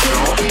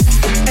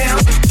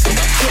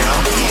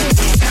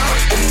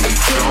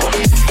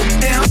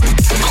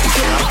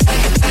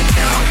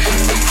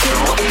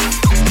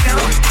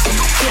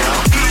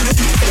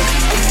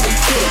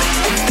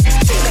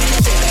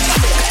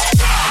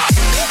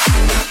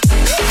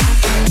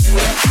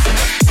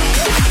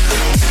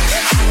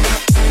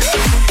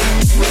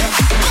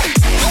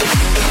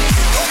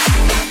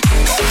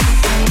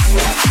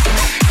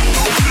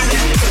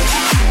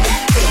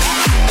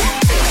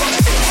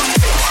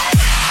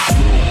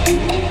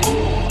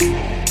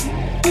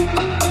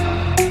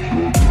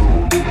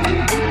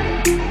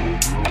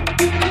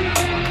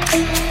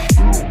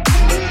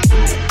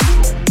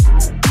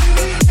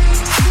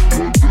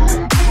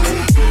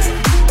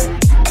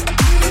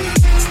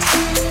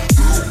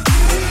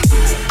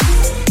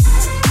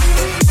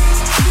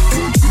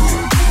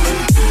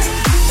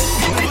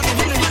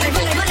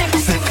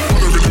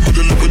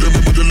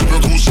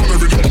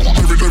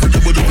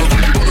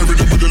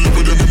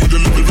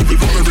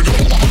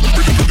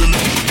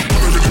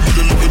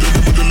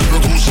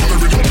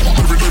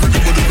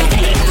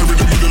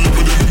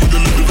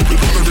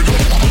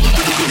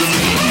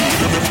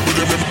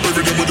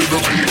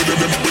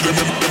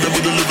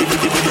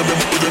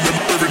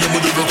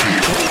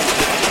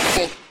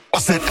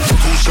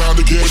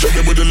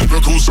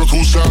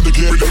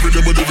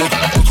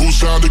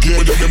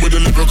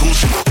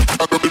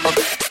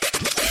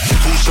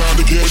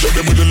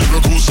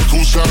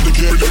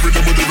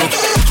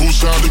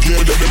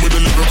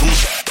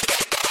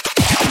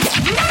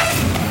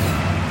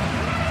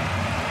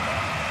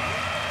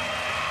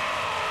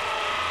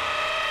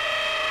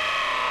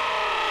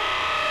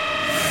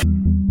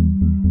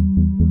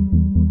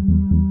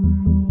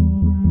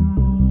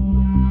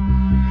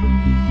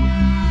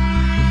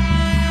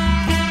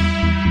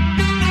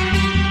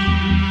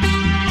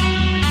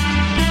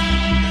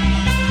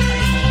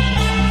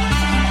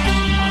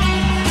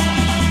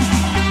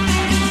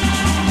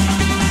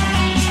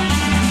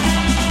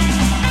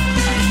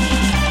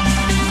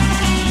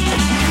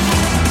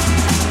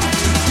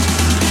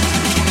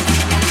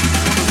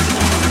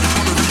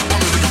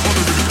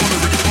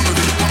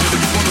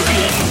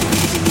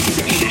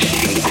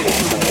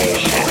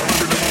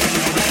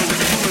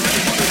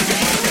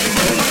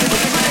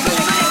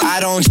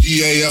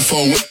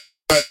 GAFO.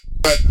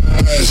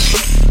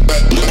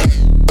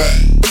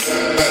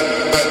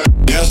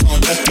 Yes, on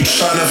that you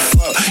tryna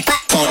fuck.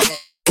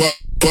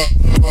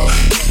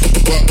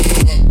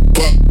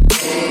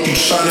 You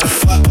tryna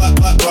fuck.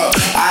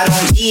 I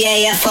don't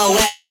GAFO.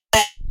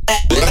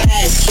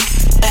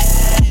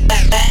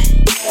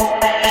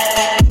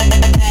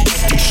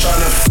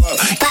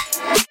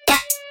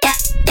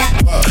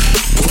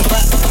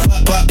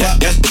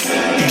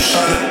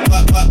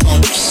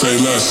 Say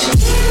less.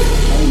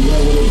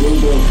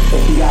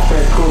 If you got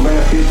friends, cool, bring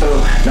a few too.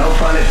 No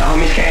fun if the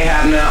homies can't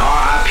have none.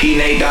 R.I.P.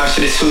 Nate Dogg,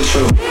 shit is too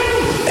true.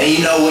 And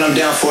you know what I'm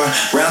down for.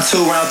 Round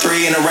 2, round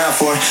 3, and a round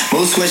 4.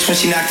 Mood switch when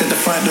she knocked at the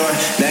front door.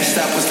 Next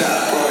up was the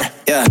uproar.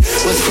 Yeah,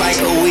 was like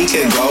a week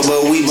ago,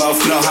 but we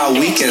both know how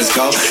weekends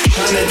go.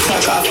 Tryna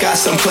tuck off, got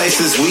some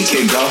places we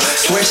could go.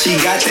 Swear she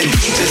got the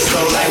deepest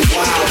flow, like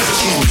wow,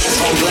 she's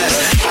so blessed.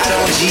 I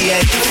don't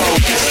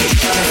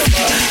GA4.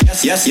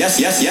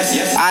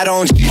 Yes. I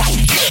don't.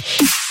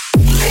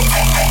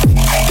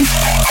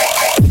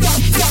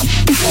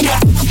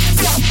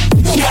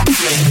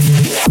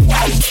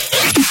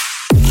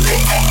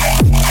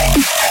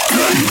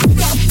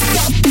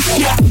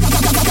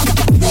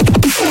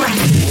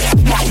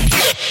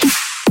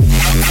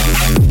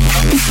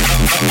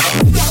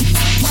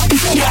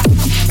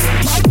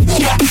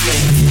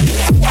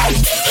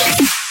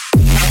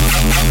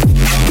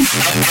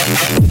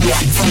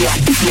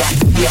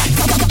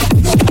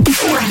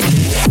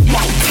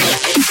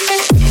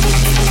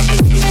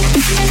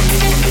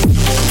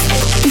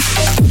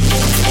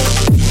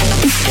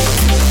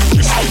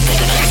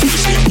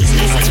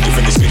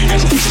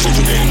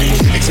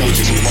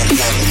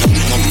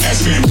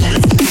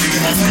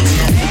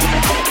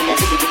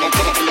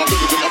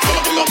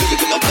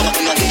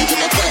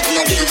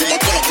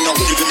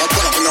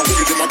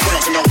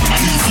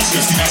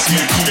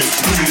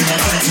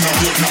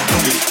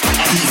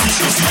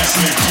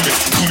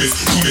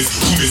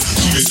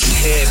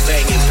 Head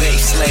banging,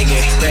 bass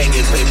slanging,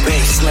 banging,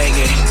 bass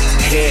slanging.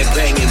 Head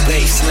banging,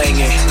 bass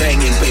slanging,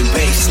 banging,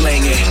 bass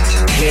slanging.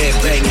 Head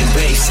banging,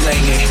 bass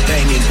slanging,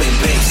 banging,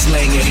 bass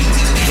slanging.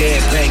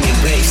 Head banging,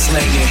 bass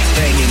slanging,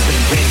 banging,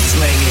 bass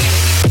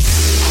slanging.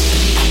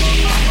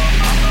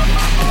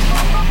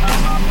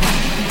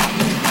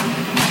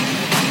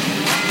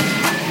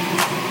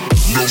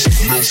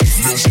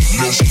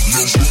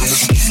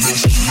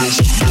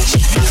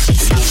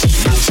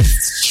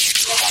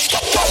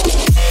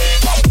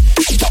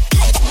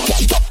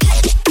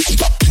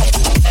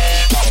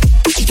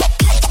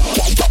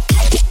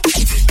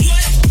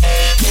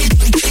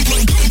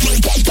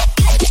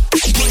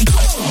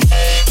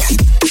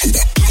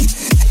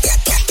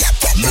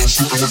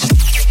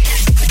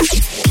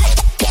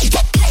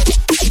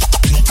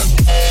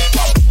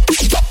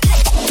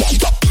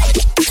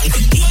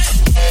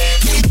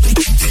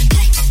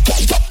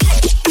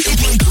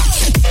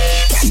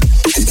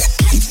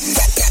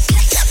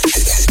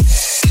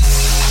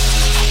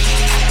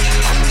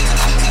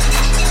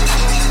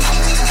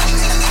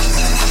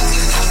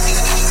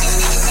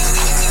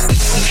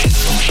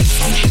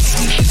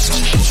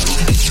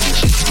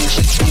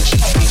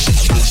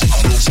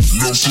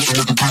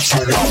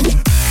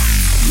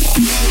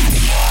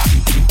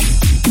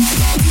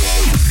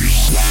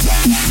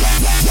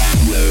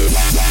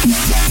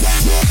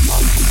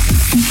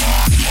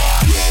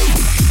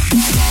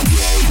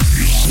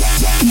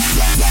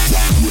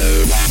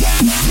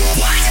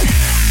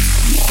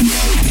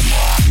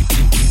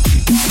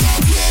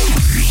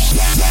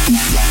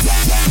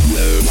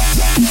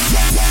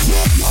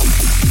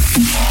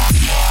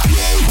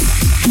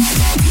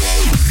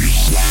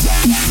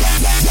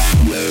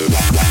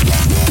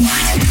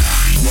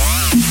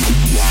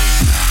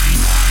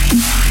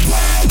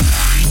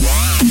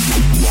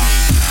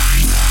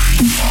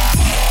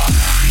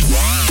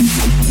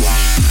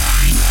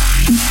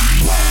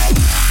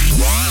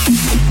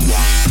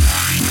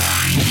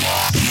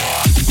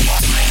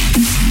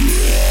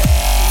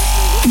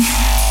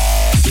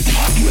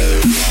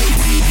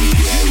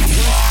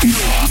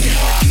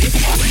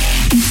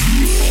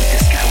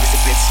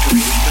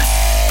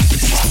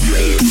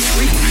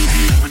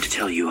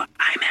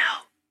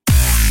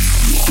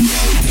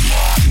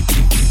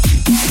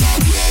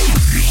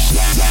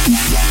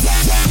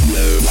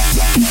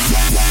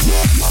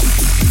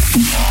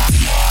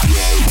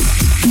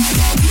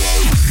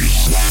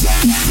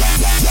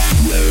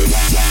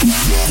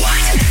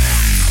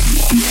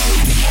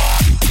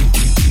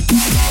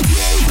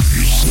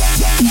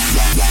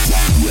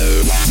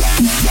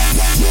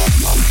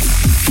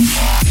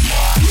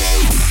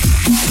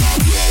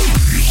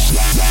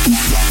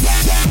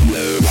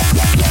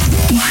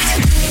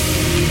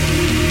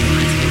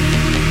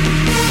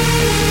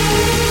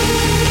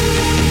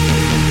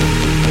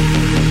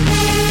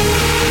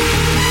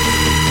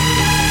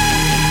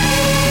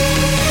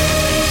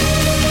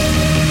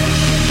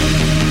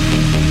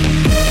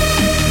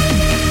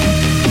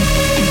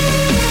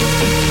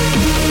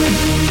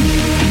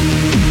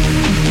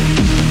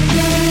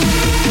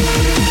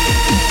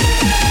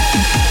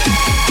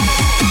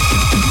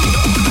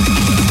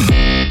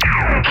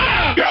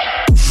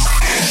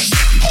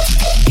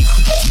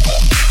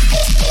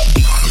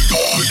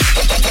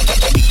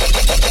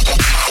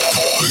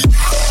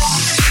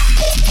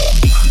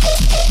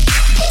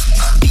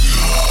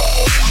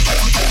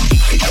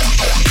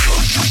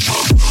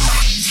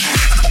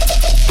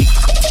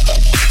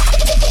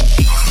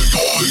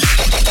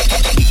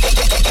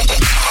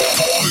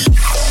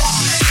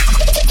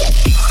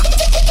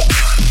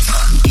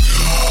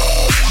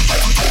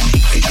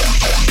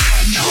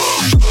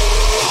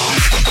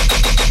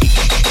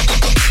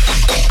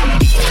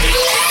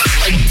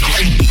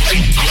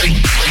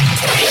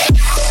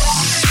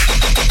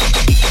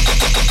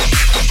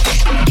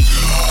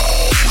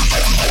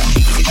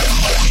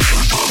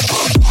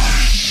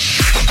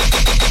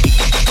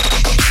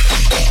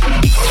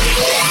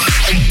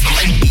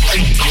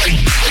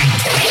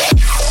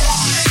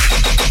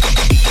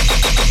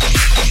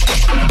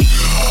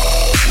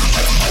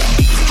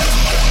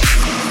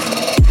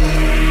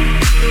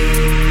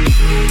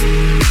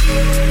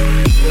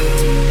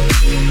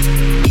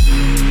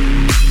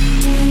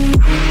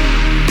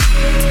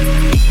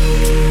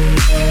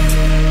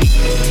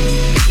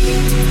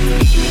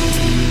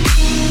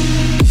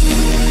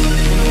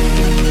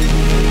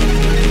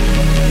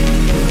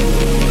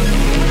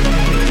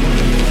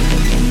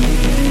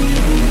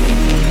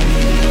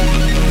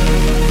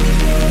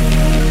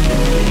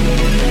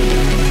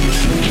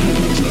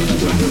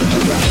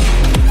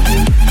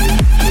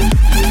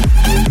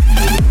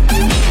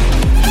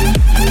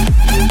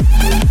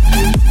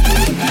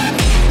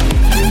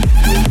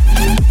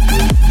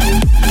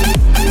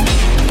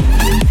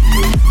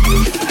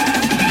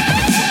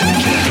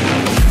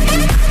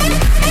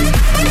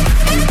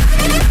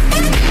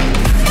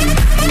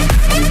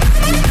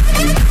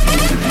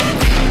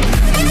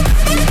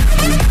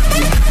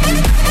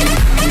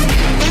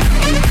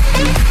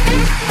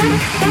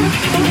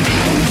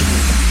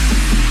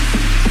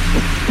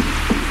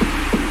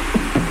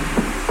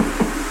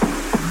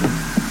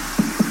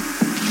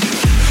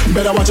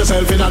 Better watch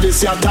yourself in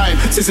this your time.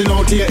 Sissing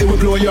out here, it will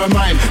blow your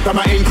mind. Got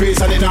my increase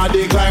and in a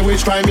decline.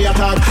 Which crime me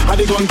attack? And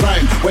the gun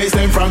crime. Waste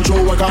them from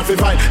true, work off fi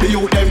fight. The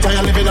youth them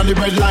tired living on the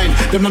bread line.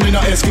 Them no need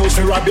no excuse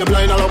to rob your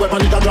blind. All a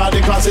weapon it a draw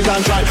the crosses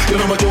and try.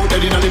 You know my youth dead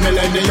in the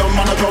millennium.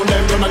 Man around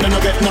them done and they no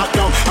get knocked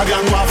down. A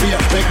gang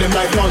warfare, make them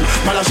like none.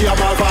 Man a she a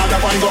ball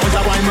father, one guns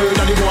a wine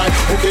murder the boy.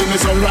 Who kill me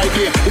son right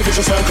here. If it's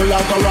a circle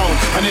I'll go round.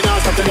 And it not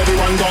stop till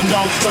everyone gone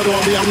down. So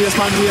don't be a waste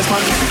man, waste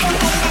man.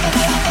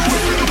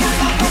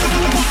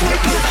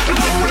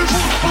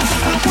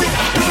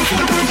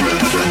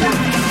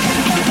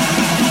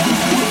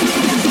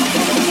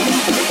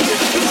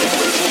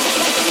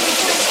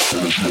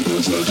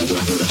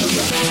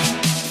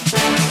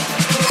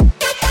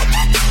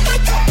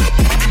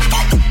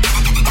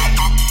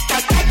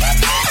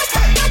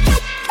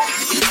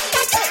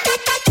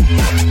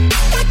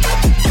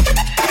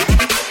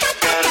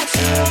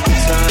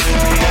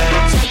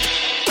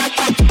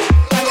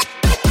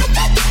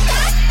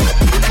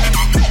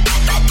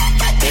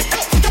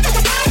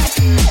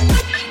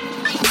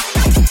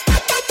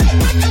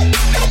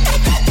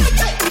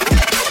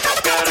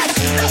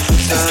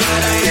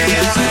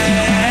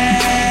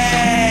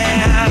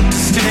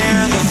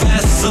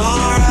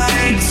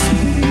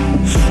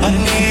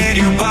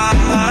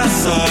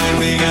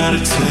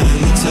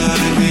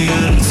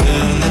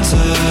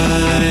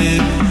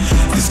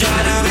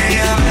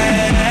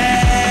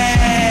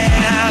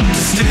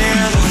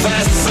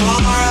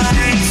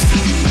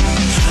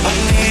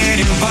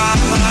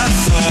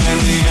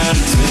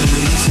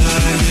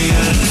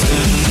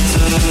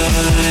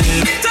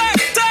 Time.